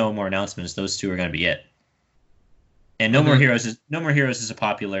 if there's no more announcements, those two are going to be it. And No More Heroes is a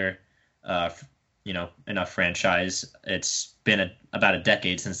popular, enough franchise. It's been about a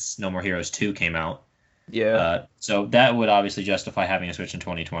decade since No More Heroes 2 came out. Yeah. So that would obviously justify having a Switch in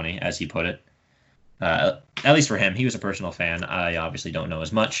 2020, as he put it. At least for him, he was a personal fan. I obviously don't know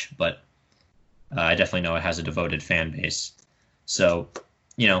as much, but I definitely know it has a devoted fan base. So,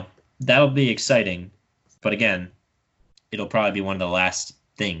 you know, that'll be exciting. But again, it'll probably be one of the last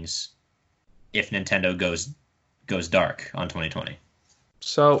things if Nintendo goes dark on 2020.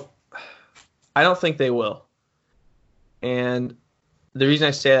 So I don't think they will. And the reason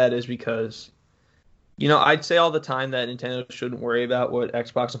I say that is because, you know, I'd say all the time that Nintendo shouldn't worry about what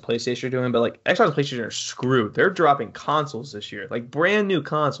Xbox and PlayStation are doing, but like Xbox and PlayStation are screwed. They're dropping consoles this year, like brand new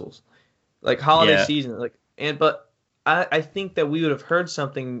consoles, like holiday season. But I think that we would have heard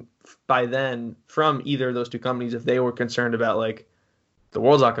something by then from either of those two companies if they were concerned about like the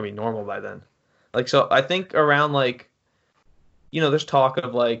world's not gonna be normal by then. Like, so I think around like, you know, there's talk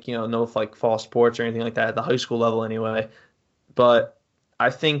of like, you know, no like fall sports or anything like that at the high school level anyway. But I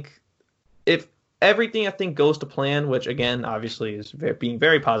think if everything goes to plan, which again obviously is being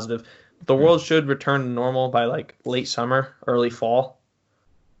very positive, the world should return to normal by like late summer, early fall.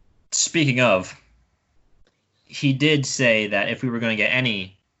 Speaking of, he did say that if we were going to get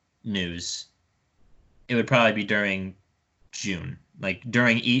any news, it would probably be during June, like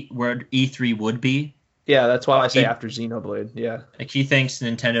during where E3 would be. Yeah, that's why I say after Xenoblade. Yeah, like he thinks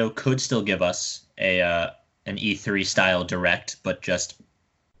Nintendo could still give us an E3 style direct, but just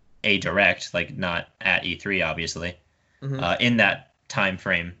a direct, like not at E3, obviously. Mm-hmm. In that time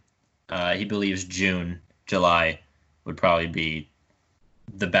frame, he believes June, July would probably be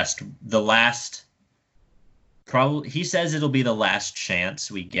the last. Probably, he says it'll be the last chance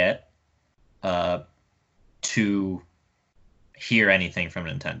we get to hear anything from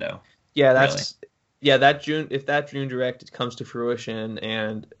Nintendo. Yeah, that's Yeah, if that June Direct comes to fruition,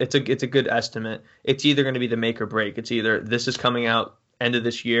 and it's a good estimate, it's either going to be the make or break. It's either this is coming out end of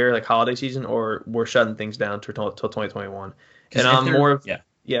this year, like holiday season, or we're shutting things down till 2021. And I'm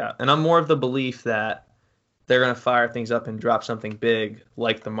more of the belief that they're going to fire things up and drop something big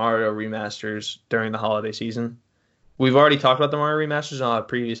like the Mario remasters during the holiday season. We've already talked about the Mario remasters on a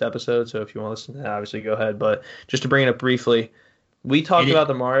previous episode, so if you want to listen to that, obviously go ahead. But just to bring it up briefly, we talked about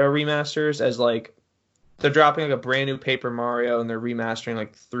the Mario remasters as like they're dropping like a brand new Paper Mario and they're remastering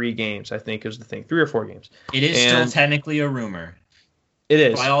like 3 games, I think is the thing, 3 or 4 games. It is still technically a rumor. It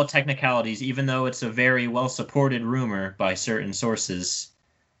is. By all technicalities, even though it's a very well-supported rumor by certain sources,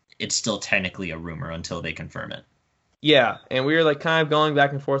 it's still technically a rumor until they confirm it. Yeah, and we were like kind of going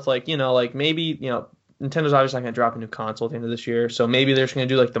back and forth, like, like maybe, Nintendo's obviously not going to drop a new console at the end of this year, so maybe they're just going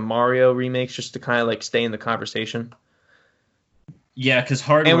to do like the Mario remakes just to kind of like stay in the conversation. Yeah, because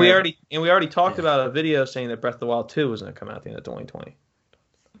hardware. And we already talked about a video saying that Breath of the Wild 2 was going to come out at the end of 2020.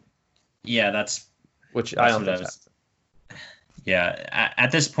 Yeah, that's I don't think. Yeah,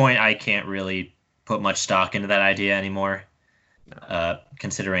 at this point, I can't really put much stock into that idea anymore,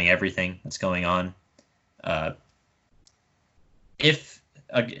 considering everything that's going on. Another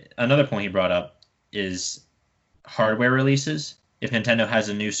point he brought up is hardware releases. If Nintendo has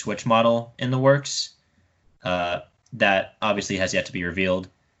a new Switch model in the works, that obviously has yet to be revealed,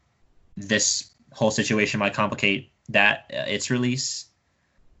 this whole situation might complicate its release.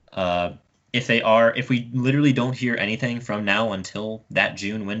 If we literally don't hear anything from now until that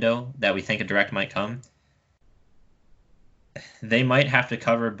June window that we think a Direct might come, they might have to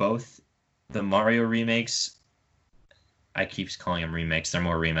cover both the Mario remakes. I keep calling them remakes. They're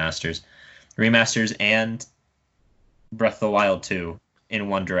more remasters. Remasters and Breath of the Wild 2 in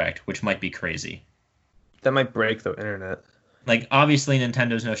one Direct, which might be crazy. That might break the internet. Like, obviously,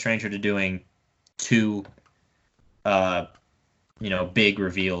 Nintendo's no stranger to doing 2, big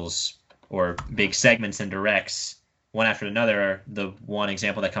reveals or big segments in Directs, one after another. The one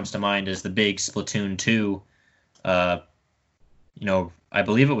example that comes to mind is the big Splatoon 2. I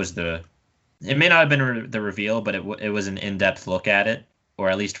believe it may not have been the reveal, but it was an in-depth look at it, or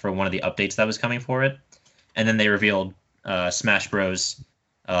at least for one of the updates that was coming for it. And then they revealed Smash Bros.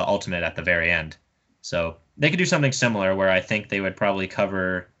 Ultimate at the very end. So they could do something similar where I think they would probably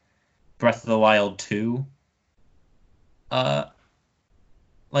cover Breath of the Wild 2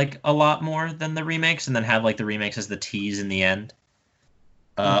 like a lot more than the remakes, and then have like the remakes as the tease in the end.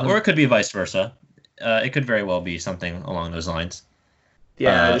 Or it could be vice versa. It could very well be something along those lines.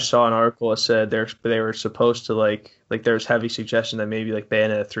 Yeah, I just saw an article that said they were supposed to like there's heavy suggestion that maybe like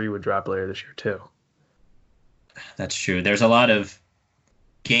Bayonetta 3 would drop later this year too. That's true. There's a lot of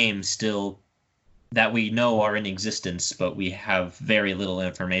games still that we know are in existence, but we have very little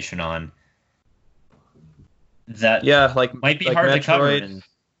information on. That might be hard Metroid, to cover in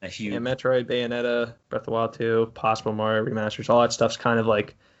a huge... Yeah, Metroid, Bayonetta, Breath of the Wild 2, possible Mario remasters, all that stuff's kind of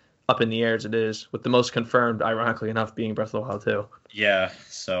like up in the air as it is, with the most confirmed, ironically enough, being Breath of the Wild 2. Yeah,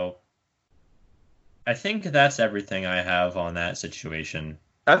 so I think that's everything I have on that situation.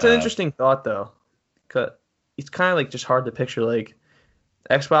 That's an interesting thought, though. It's kind of like just hard to picture, like,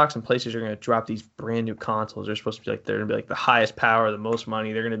 Xbox and PlayStation are going to drop these brand new consoles. They're supposed to be like, they're going to be like the highest power, the most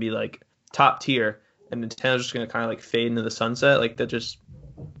money. They're going to be like top tier, and Nintendo's just going to kind of like fade into the sunset. Like that just.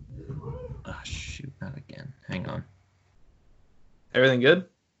 Oh shoot! Not again. Hang on. Everything good?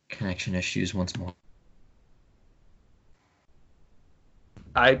 Connection issues once more.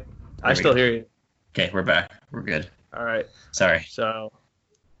 I still hear you. Okay, we're back. We're good. All right. Sorry. So,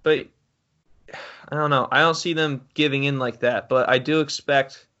 but. I don't know. I don't see them giving in like that, but I do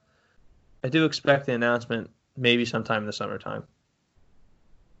expect the announcement maybe sometime in the summertime.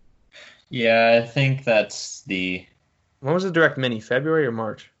 Yeah, I think that's the... When was the Direct Mini? February or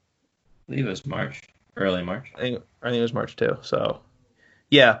March? I believe it was March. Early March. I think it was March too. So,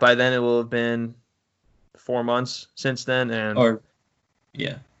 yeah, by then it will have been 4 months since then.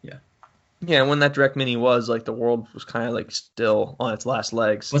 Yeah. Yeah, when that Direct Mini was, like, the world was kind of, like, still on its last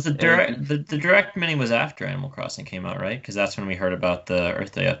legs. Was the Direct Mini was after Animal Crossing came out, right? Because that's when we heard about the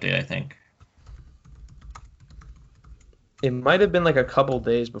Earth Day update, I think. It might have been, like, a couple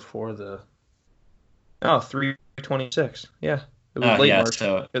days before the... Oh, 3/26. Yeah. It was late March.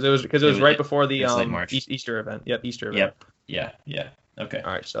 Because it was right before the Easter event. Yep, Easter event. Yep. Yeah. Okay.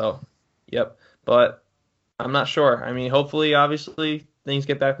 All right, so, yep. But I'm not sure. I mean, hopefully, obviously... things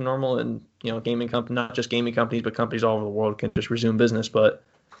get back to normal, and gaming companies, not just gaming companies, but companies all over the world can just resume business. But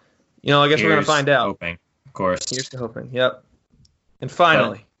I guess we're gonna find out. Hoping, of course. Here's to hoping. Yep. And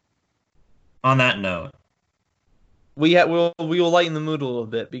finally, on that note, we will lighten the mood a little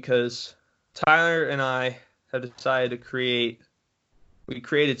bit because Tyler and I have decided to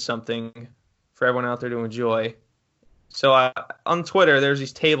created something for everyone out there to enjoy. So on Twitter, there's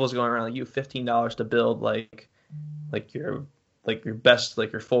these tables going around. Like you have $15 to build like your best,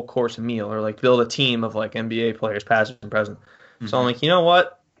 like your full course meal, or like build a team of like NBA players, past and present. Mm-hmm. So I'm like, you know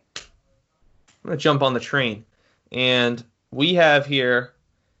what? I'm gonna jump on the train, and we have here.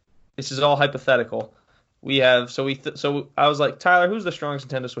 This is all hypothetical. We have so I was like, Tyler, who's the strongest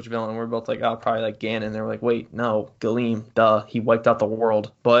Nintendo Switch villain? And we're both like, oh, probably like Ganon. And they were like, wait, no, Galeem, duh, he wiped out the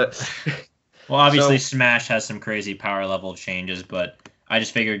world. But well, obviously Smash has some crazy power level changes, but I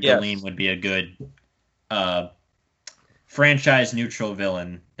just figured Galeem would be a good franchise neutral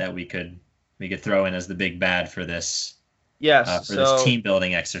villain that we could throw in as the big bad for this. Yes, this team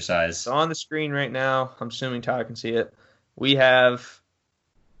building exercise. So on the screen right now, I'm assuming Tyler can see it. We have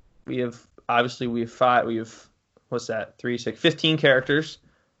obviously we have what's that? 3, 6, 15 characters.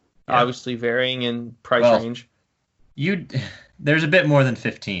 Yeah. Obviously varying in price range. There's a bit more than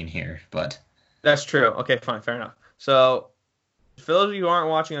 15 here, but that's true. Okay, fine, fair enough. So for those of you who aren't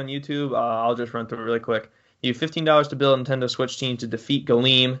watching on YouTube, I'll just run through it really quick. You have $15 to build a Nintendo Switch team to defeat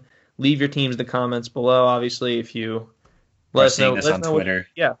Galeem. Leave your teams in the comments below, obviously, if you let us know. On Twitter.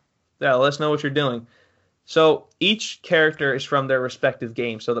 Let us know what you're doing. So each character is from their respective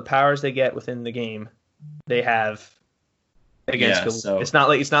game. So the powers they get within the game, they have against Galeem. So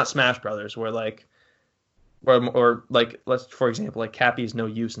it's not Smash Brothers where like or like let's for example like Cappy's no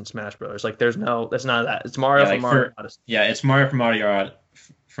use in Smash Brothers. Like that's none of that. It's Mario from Mario Odyssey. Yeah, it's Mario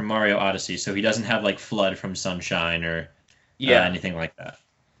from Mario Odyssey. So he doesn't have like Flood from Sunshine or anything like that.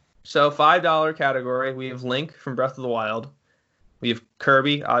 So $5 category, we have Link from Breath of the Wild. We have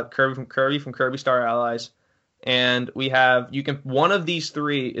Kirby from Kirby Star Allies, and we have one of these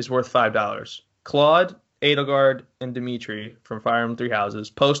three is worth $5. Claude, Edelgard, and Dimitri from Fire Emblem Three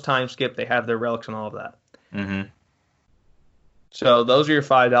Houses. Post time skip, they have their relics and all of that. Mm-hmm. So those are your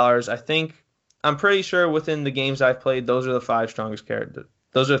 $5. I'm pretty sure within the games I've played, those are the 5 strongest characters.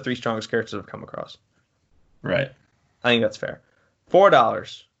 Those are the 3 strongest characters I've come across. Right. I think that's fair.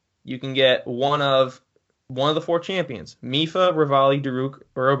 $4, you can get one of the 4 champions: Mipha, Revali, Daruk,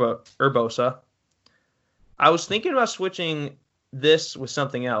 Urbosa. I was thinking about switching this with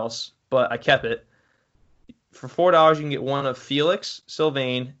something else, but I kept it. For $4, you can get one of Felix,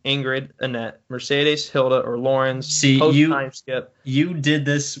 Sylvain, Ingrid, Annette, Mercedes, Hilda, or Lawrence. See, time skip. You did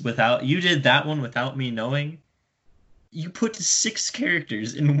that one without me knowing. You put 6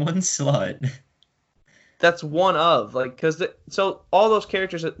 characters in one slot. That's one of, so all those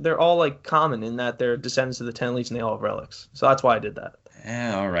characters, they're all, like, common in that they're descendants of the 10 Elites and they all have relics. So that's why I did that.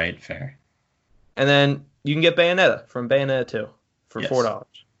 Yeah, all right, fair. And then you can get Bayonetta from Bayonetta 2 for $4.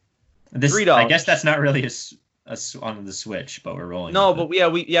 $3. I guess that's not really on the Switch, but we're rolling. No, but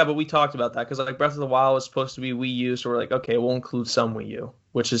we talked about that because like Breath of the Wild was supposed to be Wii U, so we're like, okay, we'll include some Wii U,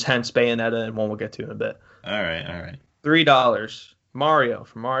 which is hence Bayonetta and one we'll get to in a bit. All right. $3. Mario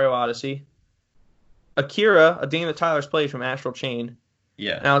from Mario Odyssey. Akira, a game that Tyler's played from Astral Chain.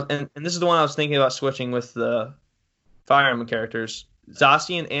 Yeah. And this is the one I was thinking about switching with the Fire Emblem characters.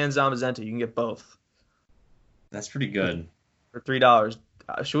 Zacian and Zamazenta. You can get both. That's pretty good. For $3.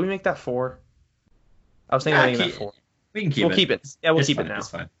 Should we make that 4? I was thinking of making that 4. We can keep it. We'll keep it. Yeah, we'll keep it now. It's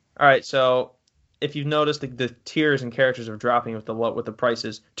fine. All right, so if you've noticed, the tiers and characters are dropping with the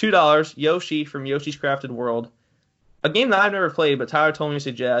prices. $2, Yoshi from Yoshi's Crafted World. A game that I've never played, but Tyler told me to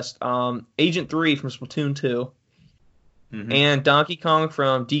suggest. Agent 3 from Splatoon 2. Mm-hmm. And Donkey Kong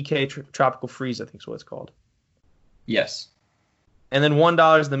from DK Tropical Freeze, I think is what it's called. Yes. And then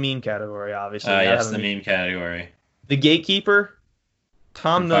 $1 is the meme category, obviously. Yes, the meme category. The Gatekeeper,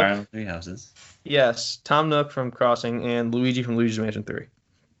 Tom Nook. Fire Emblem Three Houses. Yes, Tom Nook from Crossing and Luigi from Luigi's Mansion 3.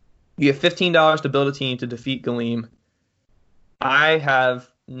 You have $15 to build a team to defeat Galeem. I have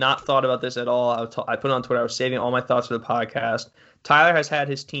not thought about this at all. I put it on Twitter. I was saving all my thoughts for the podcast. Tyler has had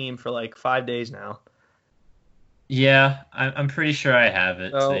his team for like 5 days now. Yeah, I'm pretty sure I have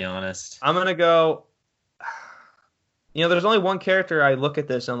it, to be honest. I'm going to go... there's only one character I look at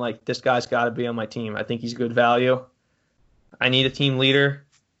this and I'm like, this guy's got to be on my team. I think he's good value. I need a team leader.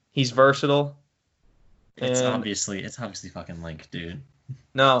 He's versatile. It's obviously fucking Link, dude.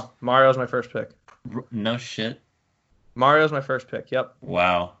 No, Mario's my first pick. No shit. Mario's my first pick. Yep.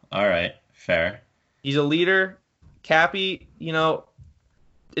 Wow. All right. Fair. He's a leader. Cappy,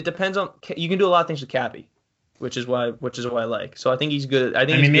 it depends on. You can do a lot of things with Cappy, which is why I like. So I think he's good.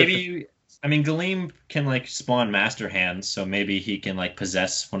 Galeem can like spawn master hands, so maybe he can like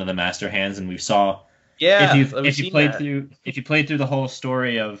possess one of the master hands, and we saw. Yeah. If you played through the whole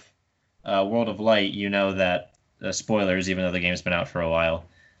story of World of Light, you know that spoilers, even though the game's been out for a while,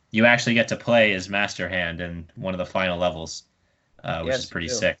 you actually get to play as Master Hand in one of the final levels, which is pretty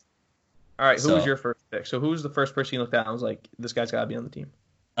sick. All right, who was your first pick? So who was the first person you looked at and was like, this guy's got to be on the team?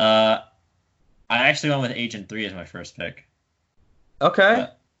 I actually went with Agent 3 as my first pick. Okay.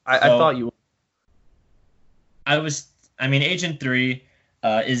 I thought you would. Agent 3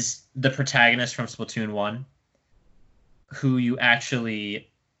 is the protagonist from Splatoon 1, who you actually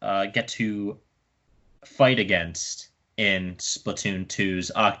get to fight against in Splatoon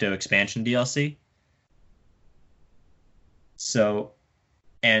 2's Octo expansion DLC. So,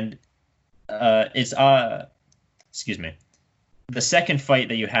 and it's excuse me. The second fight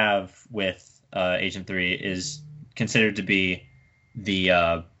that you have with Agent 3 is considered to be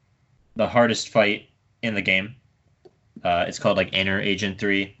the hardest fight in the game. It's called like Inner Agent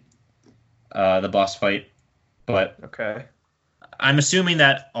 3, the boss fight. But okay, I'm assuming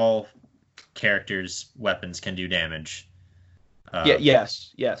that all characters' weapons can do damage.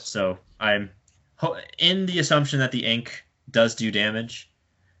 Yes. So I'm in the assumption that the ink does do damage.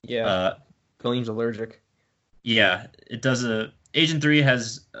 Yeah. Gleam's allergic. Yeah, it does. Agent 3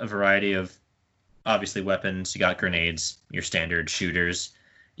 has a variety of obviously weapons. You got grenades, your standard shooters.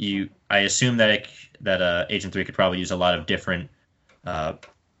 I assume that Agent 3 could probably use a lot of different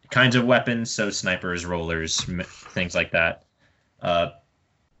kinds of weapons, so snipers, rollers, things like that.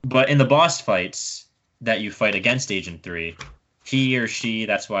 But in the boss fights that you fight against Agent 3, he or she,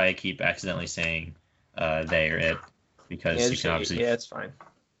 that's why I keep accidentally saying they or it, because you can obviously it's fine.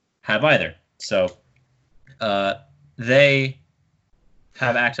 Have either. So they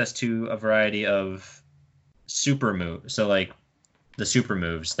have access to a variety of super moves. So like the super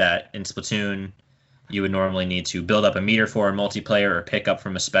moves that in Splatoon you would normally need to build up a meter for in multiplayer or pick up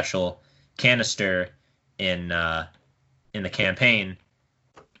from a special canister in the campaign.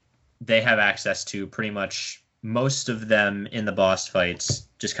 They have access to pretty much most of them in the boss fights,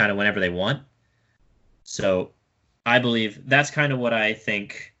 just kind of whenever they want. So I believe that's kind of what I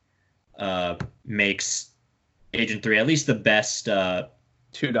think makes Agent 3 at least the best $2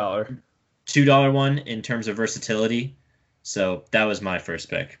 one in terms of versatility. So that was my first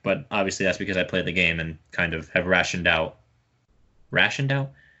pick, but obviously that's because I played the game and kind of have rationed out.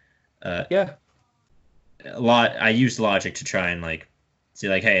 Yeah. I used logic to try and like see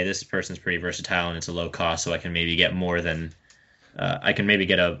like, hey, this person's pretty versatile and it's a low cost, so I can maybe get more than I can maybe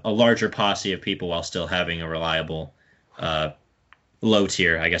get a larger posse of people while still having a reliable low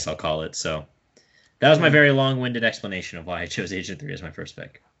tier, I guess I'll call it. So that was my very long-winded explanation of why I chose Agent 3 as my first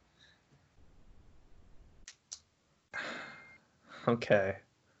pick. Okay.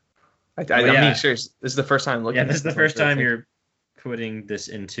 I mean, serious. This is the first time looking. Yeah, this is the first time you're putting this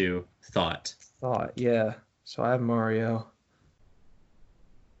into thought. Yeah. So I have Mario.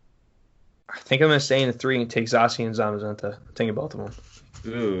 I think I'm going to stay in the 3 and take Zacian and Zamazenta. I'm taking both of them.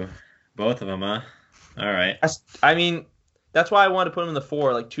 Ooh, both of them, huh? All right. I mean, that's why I wanted to put them in the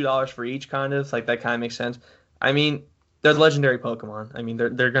 4, like $2 for each, kind of. Like, that kind of makes sense. I mean, they're legendary Pokemon. I mean, they're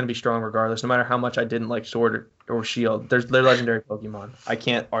going to be strong regardless, no matter how much I didn't like Sword or Shield. They're legendary Pokemon. I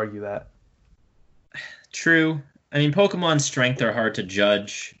can't argue that. True. I mean, Pokemon's strength are hard to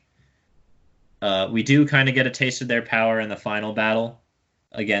judge. We do kind of get a taste of their power in the final battle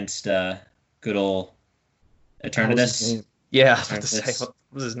against good old Eternatus. Yeah, I was about to say, what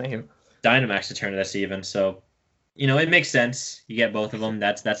was his name? Dynamax Eternatus even. So, it makes sense. You get both of them.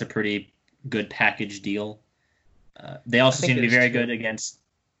 That's a pretty good package deal. They also seem to be very good against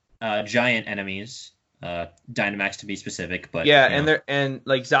giant enemies. Dynamax to be specific, but yeah, and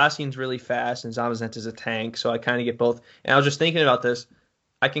like Zacian's really fast and Zamazenta's a tank, so I kind of get both. And I was just thinking about this.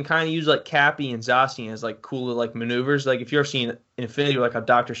 I can kind of use like Cappy and Zacian as like cool like maneuvers. Like if you're seeing Infinity, like how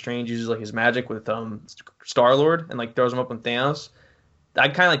Doctor Strange uses like his magic with Star-Lord and like throws him up on Thanos.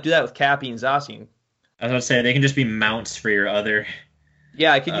 I'd kind of like do that with Cappy and Zacian. I was about to say they can just be mounts for your other.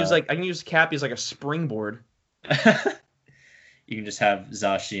 Yeah, I can use Cappy as like a springboard. You can just have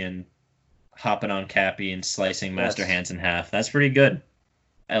Zacian hopping on Cappy and slicing Master Hands in half. That's pretty good.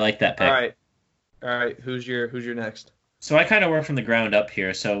 I like that pick. All right. Who's your next? So I kind of worked from the ground up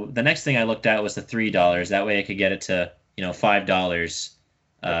here. So the next thing I looked at was the $3. That way I could get it to $5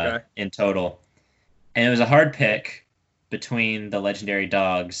 in total. And it was a hard pick between the legendary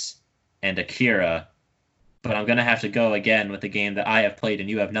dogs and Akira, but I'm gonna have to go again with the game that I have played and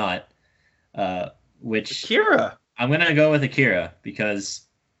you have not. Which Akira. I'm gonna go with Akira because,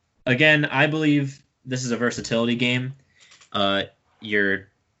 again, I believe this is a versatility game. Your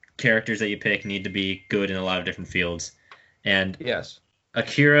characters that you pick need to be good in a lot of different fields. And yes,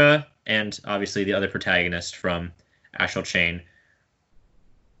 Akira and obviously the other protagonist from Astral Chain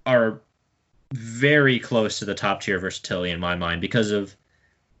are very close to the top tier versatility in my mind because of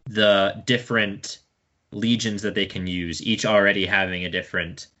the different legions that they can use, each already having a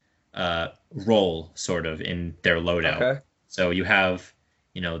different role sort of in their loadout. Okay. So you have,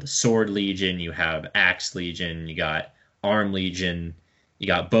 the Sword Legion, you have Axe Legion, you got Arm Legion, you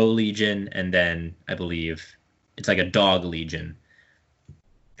got Bow Legion, and then I believe it's like a Dog Legion.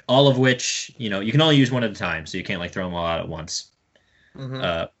 All of which, you can only use one at a time, so you can't throw them all out at once.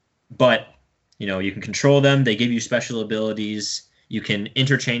 Mm-hmm. But, you can control them. They give you special abilities. You can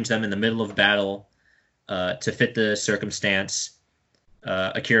interchange them in the middle of battle to fit the circumstance.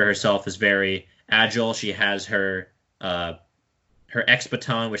 Akira herself is very agile. She has her X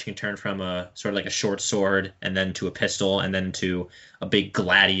baton, which can turn from a sort of like a short sword and then to a pistol and then to a big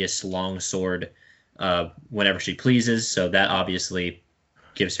gladius long sword whenever she pleases. So that obviously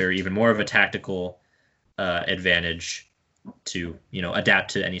gives her even more of a tactical advantage to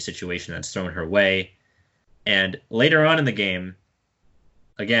adapt to any situation that's thrown her way. And later on in the game,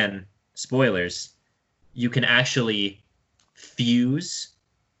 again, spoilers, you can actually fuse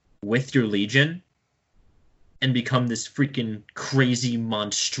with your legion and become this freaking crazy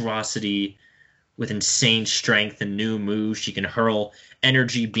monstrosity with insane strength and new moves. She can hurl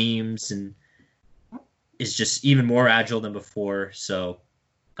energy beams and is just even more agile than before. So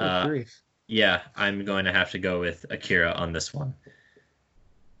yeah, I'm going to have to go with Akira on this one.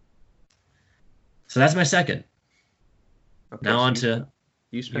 So that's my second. Okay, now on to...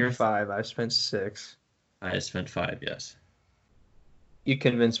 You spent 5. I spent 6. I spent 5, yes. You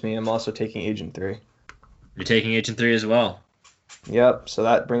convinced me. I'm also taking Agent 3. You're taking Agent 3 as well. Yep, so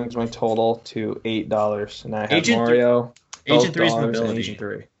that brings my total to $8. And I have Agent Mario, Agent 3's and mobility. Agent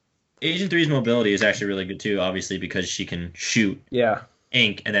 3. Agent 3's mobility is actually really good too, obviously, because she can shoot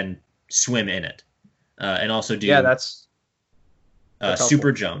ink and then swim in it. And also do that's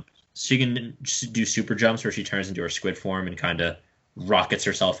super jump. She can do super jumps where she turns into her squid form and kind of rockets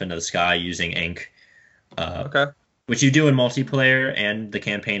herself into the sky using ink. Which you do in multiplayer and the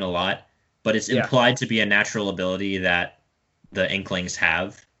campaign a lot, but it's implied to be a natural ability that the Inklings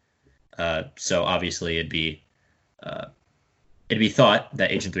have. So obviously it'd be thought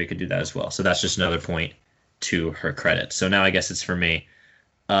that Agent 3 could do that as well. So that's just another point to her credit. So now I guess it's for me.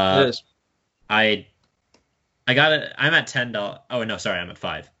 It is. I got it. I'm at $10. Oh no, sorry, I'm at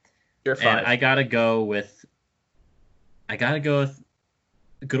 5. You're 5. And I gotta go with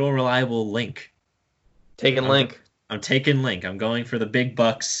good old reliable Link. Taking Link. I'm taking Link. I'm going for the big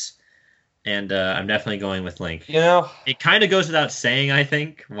bucks, and I'm definitely going with Link. It kind of goes without saying, I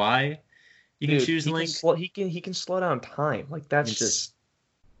think, why you can choose Link. He can slow down time.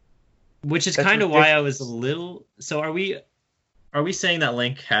 Which is kind of why I was a little. So are we saying that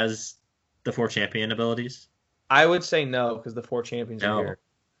Link has the 4 champion abilities? I would say no, because the 4 champions are here.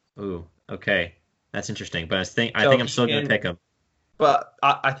 Ooh, okay, that's interesting. But I think I'm still going to pick him. But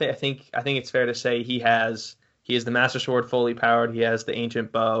I think it's fair to say he has the Master Sword fully powered. He has the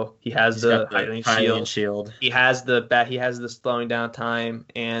Ancient Bow. He's the Hylian Shield. He has the slowing down time,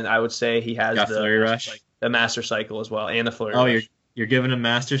 and I would say he has the Flurry Rush, the Master Cycle as well, and the Flurry Rush. You're giving him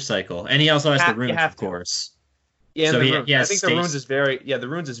Master Cycle, and he also has the runes, of course. Yeah, so I think the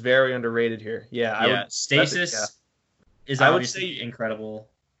runes is very underrated here. Stasis is obviously incredible.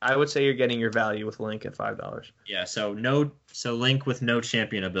 I would say you're getting your value with Link at $5. Yeah, so Link with no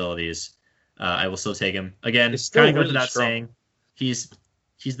champion abilities, I will still take him. Again, kind of goes without saying, he's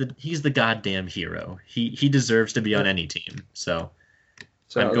the goddamn hero. He deserves to be on any team. So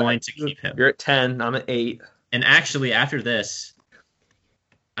I'm going to keep him. You're at 10. I'm at 8. And actually, after this,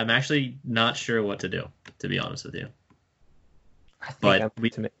 I'm actually not sure what to do, to be honest with you. But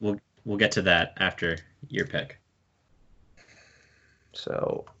we'll get to that after your pick.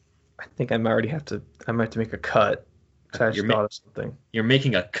 So, I think I might have to make a cut. I just thought of something. You're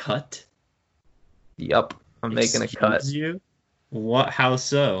making a cut? Yep, I'm making a cut. You? What? How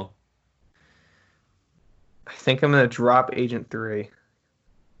so? I think I'm gonna drop Agent 3.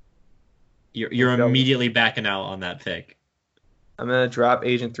 You're immediately backing out on that pick. I'm gonna drop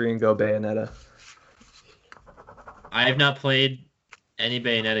Agent 3 and go Bayonetta. I have not played any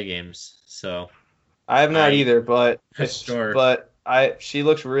Bayonetta games, so I have not either. But sure. She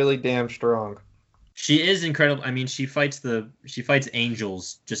looks really damn strong. She is incredible. I mean, she fights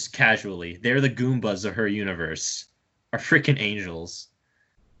angels just casually. They're the Goombas of her universe. Are freaking angels.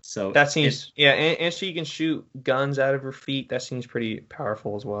 So that seems and she can shoot guns out of her feet. That seems pretty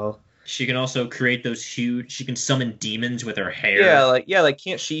powerful as well. She can also create those huge. She can summon demons with her hair. Like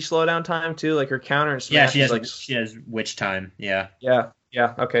can't she slow down time too? Like her counter and smash. Yeah, she has witch time. Yeah. Yeah.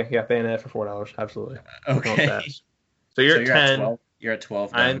 Okay. Yeah, Bayonetta for $4. Absolutely. Okay. So you're at 10. You're at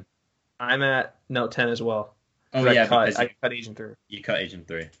 12. Then. I'm at 10 as well. Oh yeah, I cut Agent 3. You cut Agent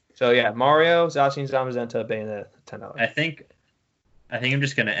 3. So yeah, Mario, Zacian, Zamazenta, Bayonetta, $10. I think I'm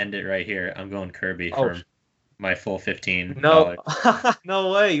just gonna end it right here. I'm going Kirby for my full $15. No,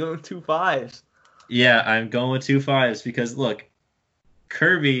 no way. You went 2 5s. Yeah, I'm going with 2 5s because look,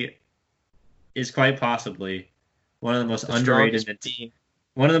 Kirby is quite possibly one of the most underrated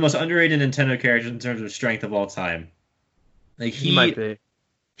Nintendo characters in terms of strength of all time. Like he might be.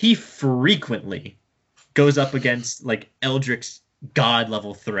 He frequently goes up against like Eldritch god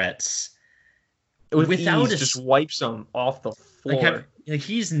level threats. Without just wipes them off the floor.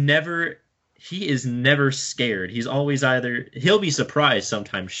 He is never scared. He's always he'll be surprised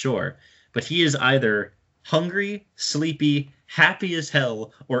sometimes, sure, but he is either hungry, sleepy, happy as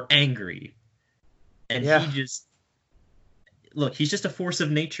hell, or angry. And he's just a force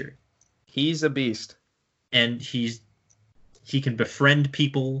of nature. He's a beast. And he can befriend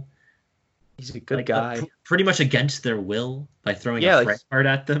people. He's a good guy. Pretty much against their will by throwing a threat card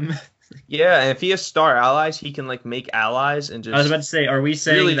at them. Yeah, and if he has star allies, he can make allies and just. I was about to say, are we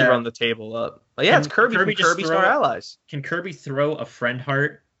saying really that run the table up? It's Kirby from Kirby Star Allies. Can Kirby throw a friend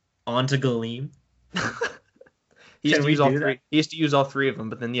heart onto Galeem? He used to use all three. He used to use all 3 of them,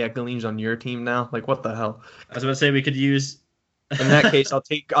 but then Galeem's on your team now. What the hell? I was about to say we could use. In that case, I'll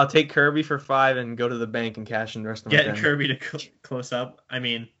take Kirby for 5 and go to the bank and cash in the rest of my. Get Kirby to close up. I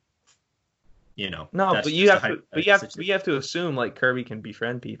mean. No, but you have to assume Kirby can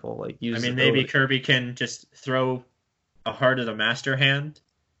befriend people. Maybe Kirby can just throw a heart at a master hand.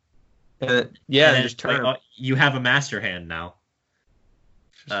 And just turn. You have a master hand now.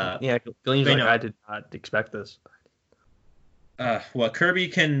 Galeem's I did not expect this. Kirby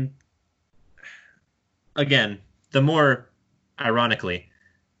can. Again, the more ironically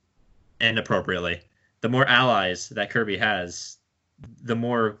and appropriately, the more allies that Kirby has, the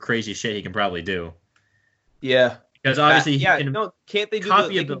more crazy shit he can probably do. Yeah. Because obviously can't they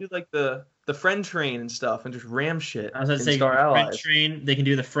do the friend train and stuff and just ram shit? I was going to say friend train, they can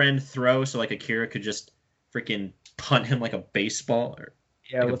do the friend throw, so Akira could just freaking punt him like a baseball.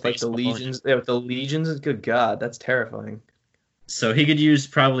 With the legions. Yeah, with the legions, good God, that's terrifying. So he could use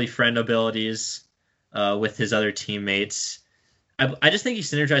probably friend abilities with his other teammates. I just think he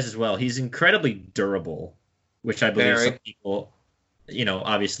synergizes well. He's incredibly durable, which I believe some people...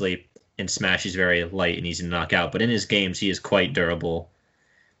 obviously in Smash he's very light and easy to knock out, but in his games he is quite durable.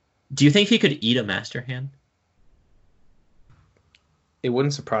 Do you think he could eat a Master Hand? It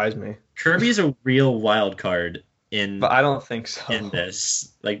wouldn't surprise me. Kirby is a real wild card but I don't think so. In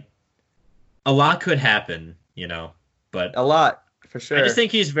this, a lot could happen, but a lot for sure. I just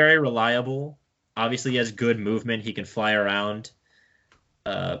think he's very reliable. Obviously, he has good movement. He can fly around.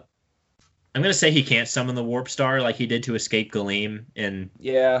 I'm gonna say he can't summon the Warp Star like he did to escape Galeem in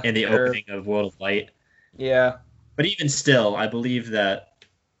the opening of World of Light. Yeah, but even still, I believe that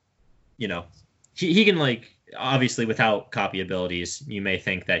he can obviously without copy abilities, you may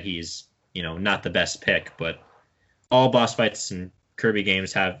think that he's not the best pick, but all boss fights in Kirby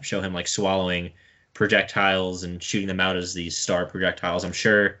games show him swallowing projectiles and shooting them out as these star projectiles. I'm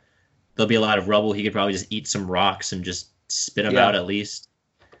sure there'll be a lot of rubble. He could probably just eat some rocks and just spit them out at least.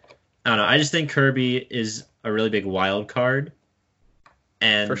 I don't know. I just think Kirby is a really big wild card.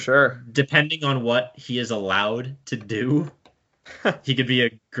 And for sure, depending on what he is allowed to do, he could be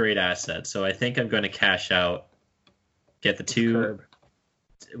a great asset. So I think I'm going to cash out, get the 2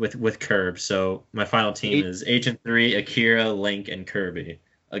 with Kirby. So my final team is Agent 3, Akira, Link, and Kirby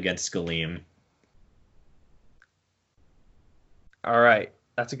against Galeem. All right.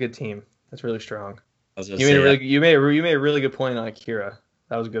 That's a good team. That's really strong. You made a really good point on Akira.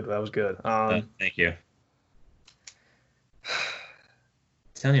 That was good. Thank you.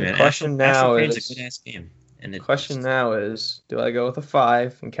 Tell me, man. The question now is a good ass game. And the question now is, do I go with a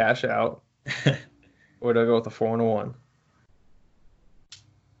 5 and cash out, or do I go with a 4 and a 1?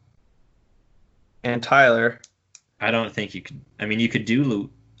 And Tyler, I don't think you could. I mean, you could do.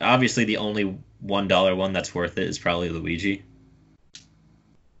 Obviously, the only $1 one that's worth it is probably Luigi.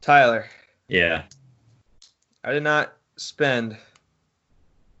 Tyler. Yeah. I did not spend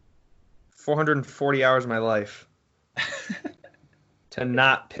 440 hours of my life to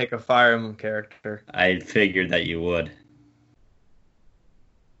not pick a Fire Emblem character. I figured that you would.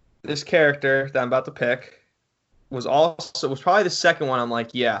 This character that I'm about to pick was probably the second one I'm like,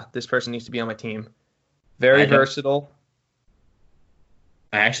 yeah, this person needs to be on my team. Very versatile.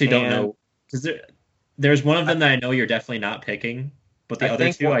 I actually don't know. Because there's one of them that I know you're definitely not picking, but the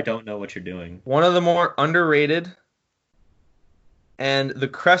other two, I don't know what you're doing. One of the more underrated, and the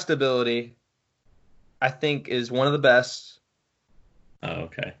crest ability, I think, is one of the best. Oh,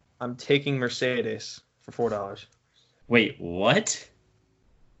 okay. I'm taking Mercedes for $4. Wait, what?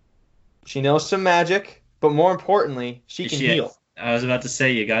 She knows some magic, but more importantly, she can heal. I was about to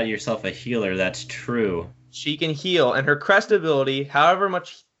say you got yourself a healer. That's true. She can heal, and her crest ability, however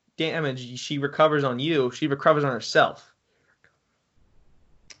much damage she recovers on you, she recovers on herself.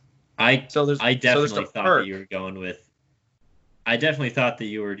 I definitely thought that you were going with. I definitely thought that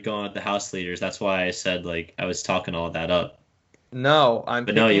you were going with the house leaders. That's why I said I was talking all that up. No,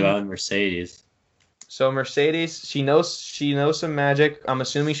 no, you have Mercedes. So Mercedes, she knows some magic. I'm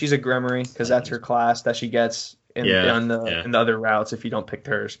assuming she's a Grimoire because that's her class that she gets in the other routes if you don't pick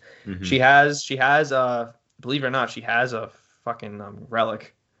hers. Mm-hmm. She has believe it or not, she has a fucking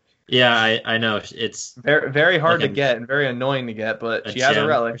relic. Yeah, I know. It's very, very hard to get and very annoying to get, but she has a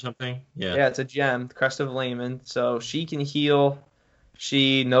relic or something. Yeah. Yeah, it's a gem, Crest of Layman. So she can heal.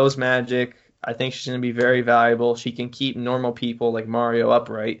 She knows magic. I think she's going to be very valuable. She can keep normal people like Mario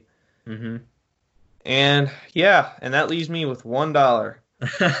upright. Mm-hmm. And yeah, and that leaves me with $1.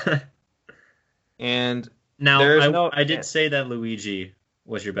 And now I did say that Luigi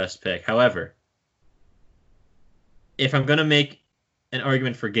was your best pick. However, if I'm going to make an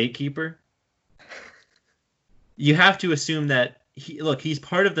argument for Gatekeeper, you have to assume that he's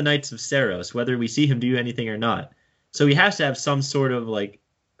part of the Knights of Seiros, whether we see him do anything or not. So he has to have some sort of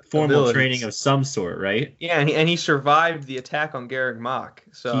formal training of some sort, right? Yeah, and he survived the attack on Garreg Mach.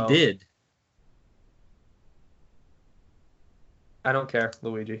 So he did. I don't care,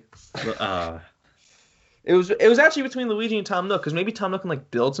 Luigi. It was actually between Luigi and Tom Nook, because maybe Tom Nook can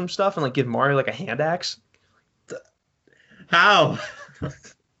build some stuff and give Mario a hand axe. How?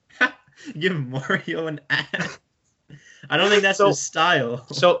 Give Mario an axe? I don't think that's his style.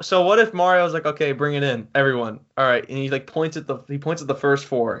 So what if Mario's okay, bring it in, everyone. All right, and he points at the first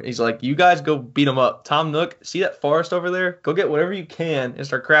four. He's like, you guys go beat them up. Tom Nook, see that forest over there? Go get whatever you can and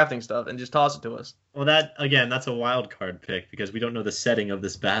start crafting stuff and just toss it to us. Well, that's a wild card pick because we don't know the setting of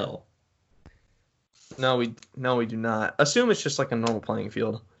this battle. No, we do not. Assume it's just a normal playing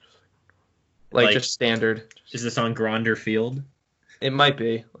field. Just standard. Is this on Gronder Field? It might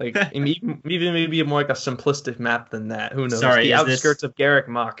be. Maybe more a simplistic map than that. Who knows? Sorry, the outskirts of Garreg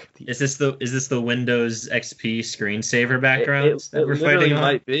Mach. Is this the Windows XP screensaver background that we're fighting on? It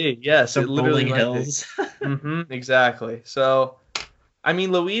might be. Yes, some rolling hills. Mm-hmm, exactly. So, I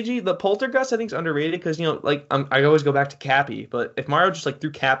mean, Luigi, the Poltergust, I think is underrated because I always go back to Cappy, but if Mario just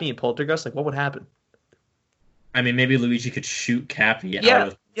threw Cappy and Poltergust, what would happen? I mean, maybe Luigi could shoot Cappy out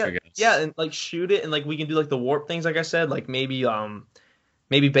of Poltergust. Yeah, and shoot it, and we can do the warp things, like I said, maybe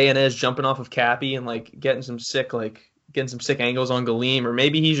Bayonet's jumping off of Cappy and getting some sick angles on Galeem, or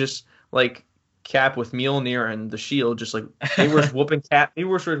maybe he's just Cap with Mjolnir and the shield, just they were whooping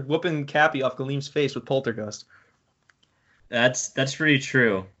Cappy off Galeem's face with Poltergust. That's pretty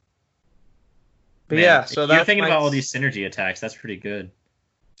true. But man, yeah, so you're thinking about all these synergy attacks. That's pretty good.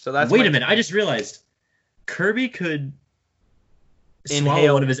 So that's wait a minute, I just realized Kirby could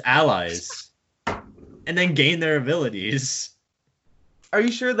swallow one of his allies and then gain their abilities. Are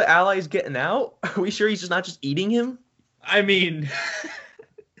you sure the ally's getting out? Are we sure he's not just eating him? I mean,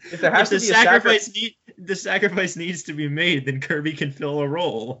 if there has to be the sacrifice needs to be made, then Kirby can fill a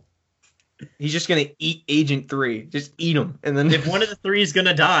role. He's just gonna eat Agent 3. Just eat him, and then if one of the three is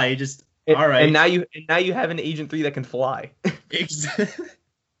gonna die, all right. And now you have an Agent 3 that can fly. Exactly.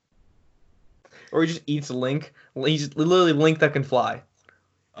 Or he just eats Link. He's literally Link that can fly.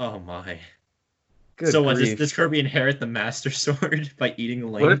 Oh my. Good so grief. Does Kirby inherit the Master Sword by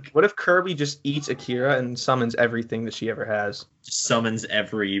eating Link? What if Kirby just eats Akira and summons everything that she ever has? Just summons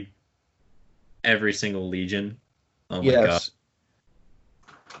every single Legion. Oh my god.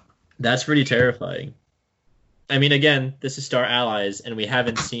 That's pretty terrifying. I mean, again, this is Star Allies, and we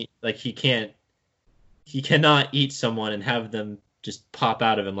haven't seen he cannot eat someone and have them just pop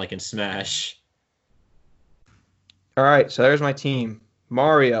out of him like in Smash. All right, so there's my team.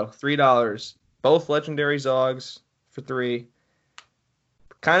 Mario, $3. Both legendary Zogs for $3.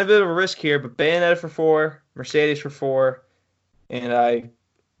 Kind of a bit of a risk here, but Bayonetta for $4, Mercedes for $4, and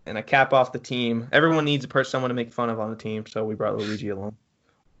I cap off the team. Everyone needs someone to make fun of on the team, so we brought Luigi along.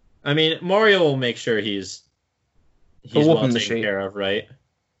 I mean, Mario will make sure he's well taken care of, right?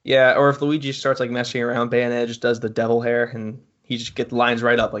 Yeah, or if Luigi starts messing around, Bayonetta just does the devil hair, and he just lines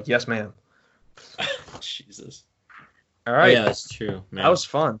right up yes, ma'am. Jesus. All right. Oh, yeah, that's true. Man. That was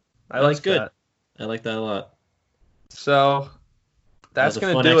fun. I like that. I like that a lot. So that's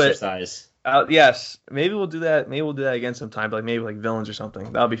going to do exercise. Yes. Maybe we'll do that. Maybe we'll do that again sometime, but maybe villains or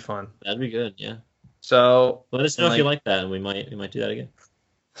something. That'll be fun. That'd be good, yeah. So let us know if you like that, and we might do that again.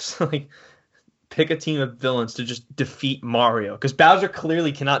 So pick a team of villains to just defeat Mario, because Bowser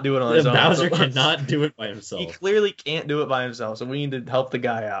clearly cannot do it on his own. Bowser cannot do it by himself. He clearly can't do it by himself, so we need to help the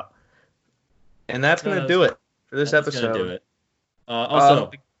guy out. And that's gonna do it for this episode. Gonna do it.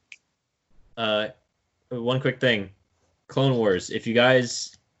 Also, one quick thing, Clone Wars. If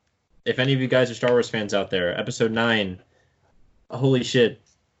any of you guys are Star Wars fans out there, Episode 9, holy shit,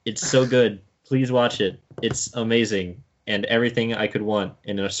 it's so good. Please watch it. It's amazing and everything I could want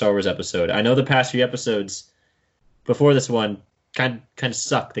in a Star Wars episode. I know the past few episodes before this one kind of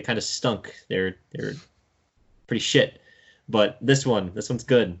suck. They kind of stunk. They're pretty shit. But this one's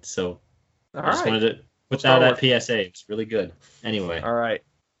good. So I just wanted to put out that PSA. It's really good. Anyway. All right.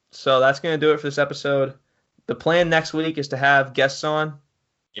 So that's going to do it for this episode. The plan next week is to have guests on.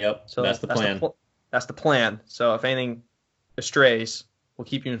 Yep. So that's the plan. That's the plan. So if anything astrays, we'll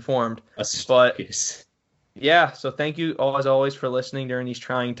keep you informed. But yeah, so thank you as always for listening during these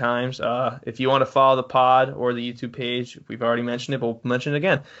trying times. If you want to follow the pod or the YouTube page, we've already mentioned it, but we'll mention it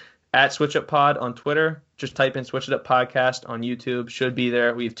again. At Switch Up Pod on Twitter. Just type in Switch It Up Podcast on YouTube. Should be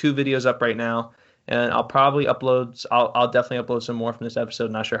there. We have 2 videos up right now, and I'll probably upload. I'll definitely upload some more from this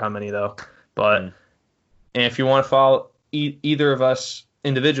episode. Not sure how many though. But and if you want to follow either of us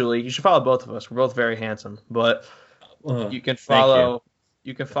individually, you should follow both of us. We're both very handsome. But you can follow.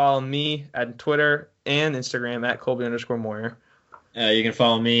 You can follow me at Twitter and Instagram at Colby_Moyer. You can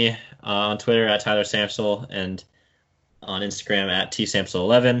follow me on Twitter at Tyler Samsel and on Instagram at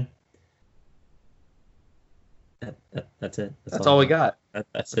tsamsel11. That's it. That's all we got.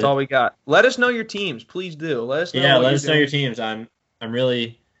 That's all we got. Let us know your teams, please do. Let us know. Yeah, let us know your teams. I'm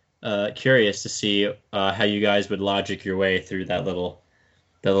really curious to see how you guys would logic your way through that little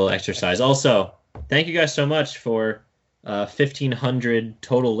exercise. Also, thank you guys so much for 1,500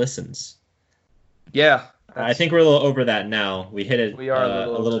 total listens. Yeah, I think we're a little over that now. We hit it. We are a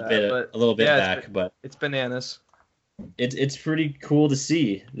little bit back, but it's bananas. It's pretty cool to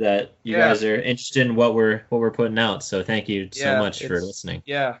see that you guys are interested in what we're putting out. So thank you so much for listening.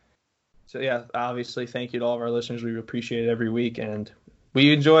 Yeah. So yeah, obviously thank you to all of our listeners. We appreciate it every week, and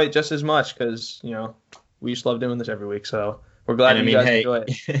we enjoy it just as much because we just love doing this every week. So we're glad you guys enjoy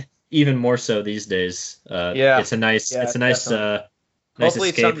it. Even more so these days. It's a nice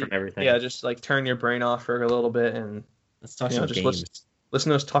escape from everything. Yeah, just like turn your brain off for a little bit and let's talk some games.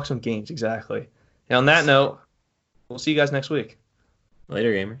 Listen to us talk some games, exactly. And on that note, we'll see you guys next week.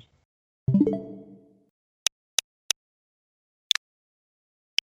 Later, gamers.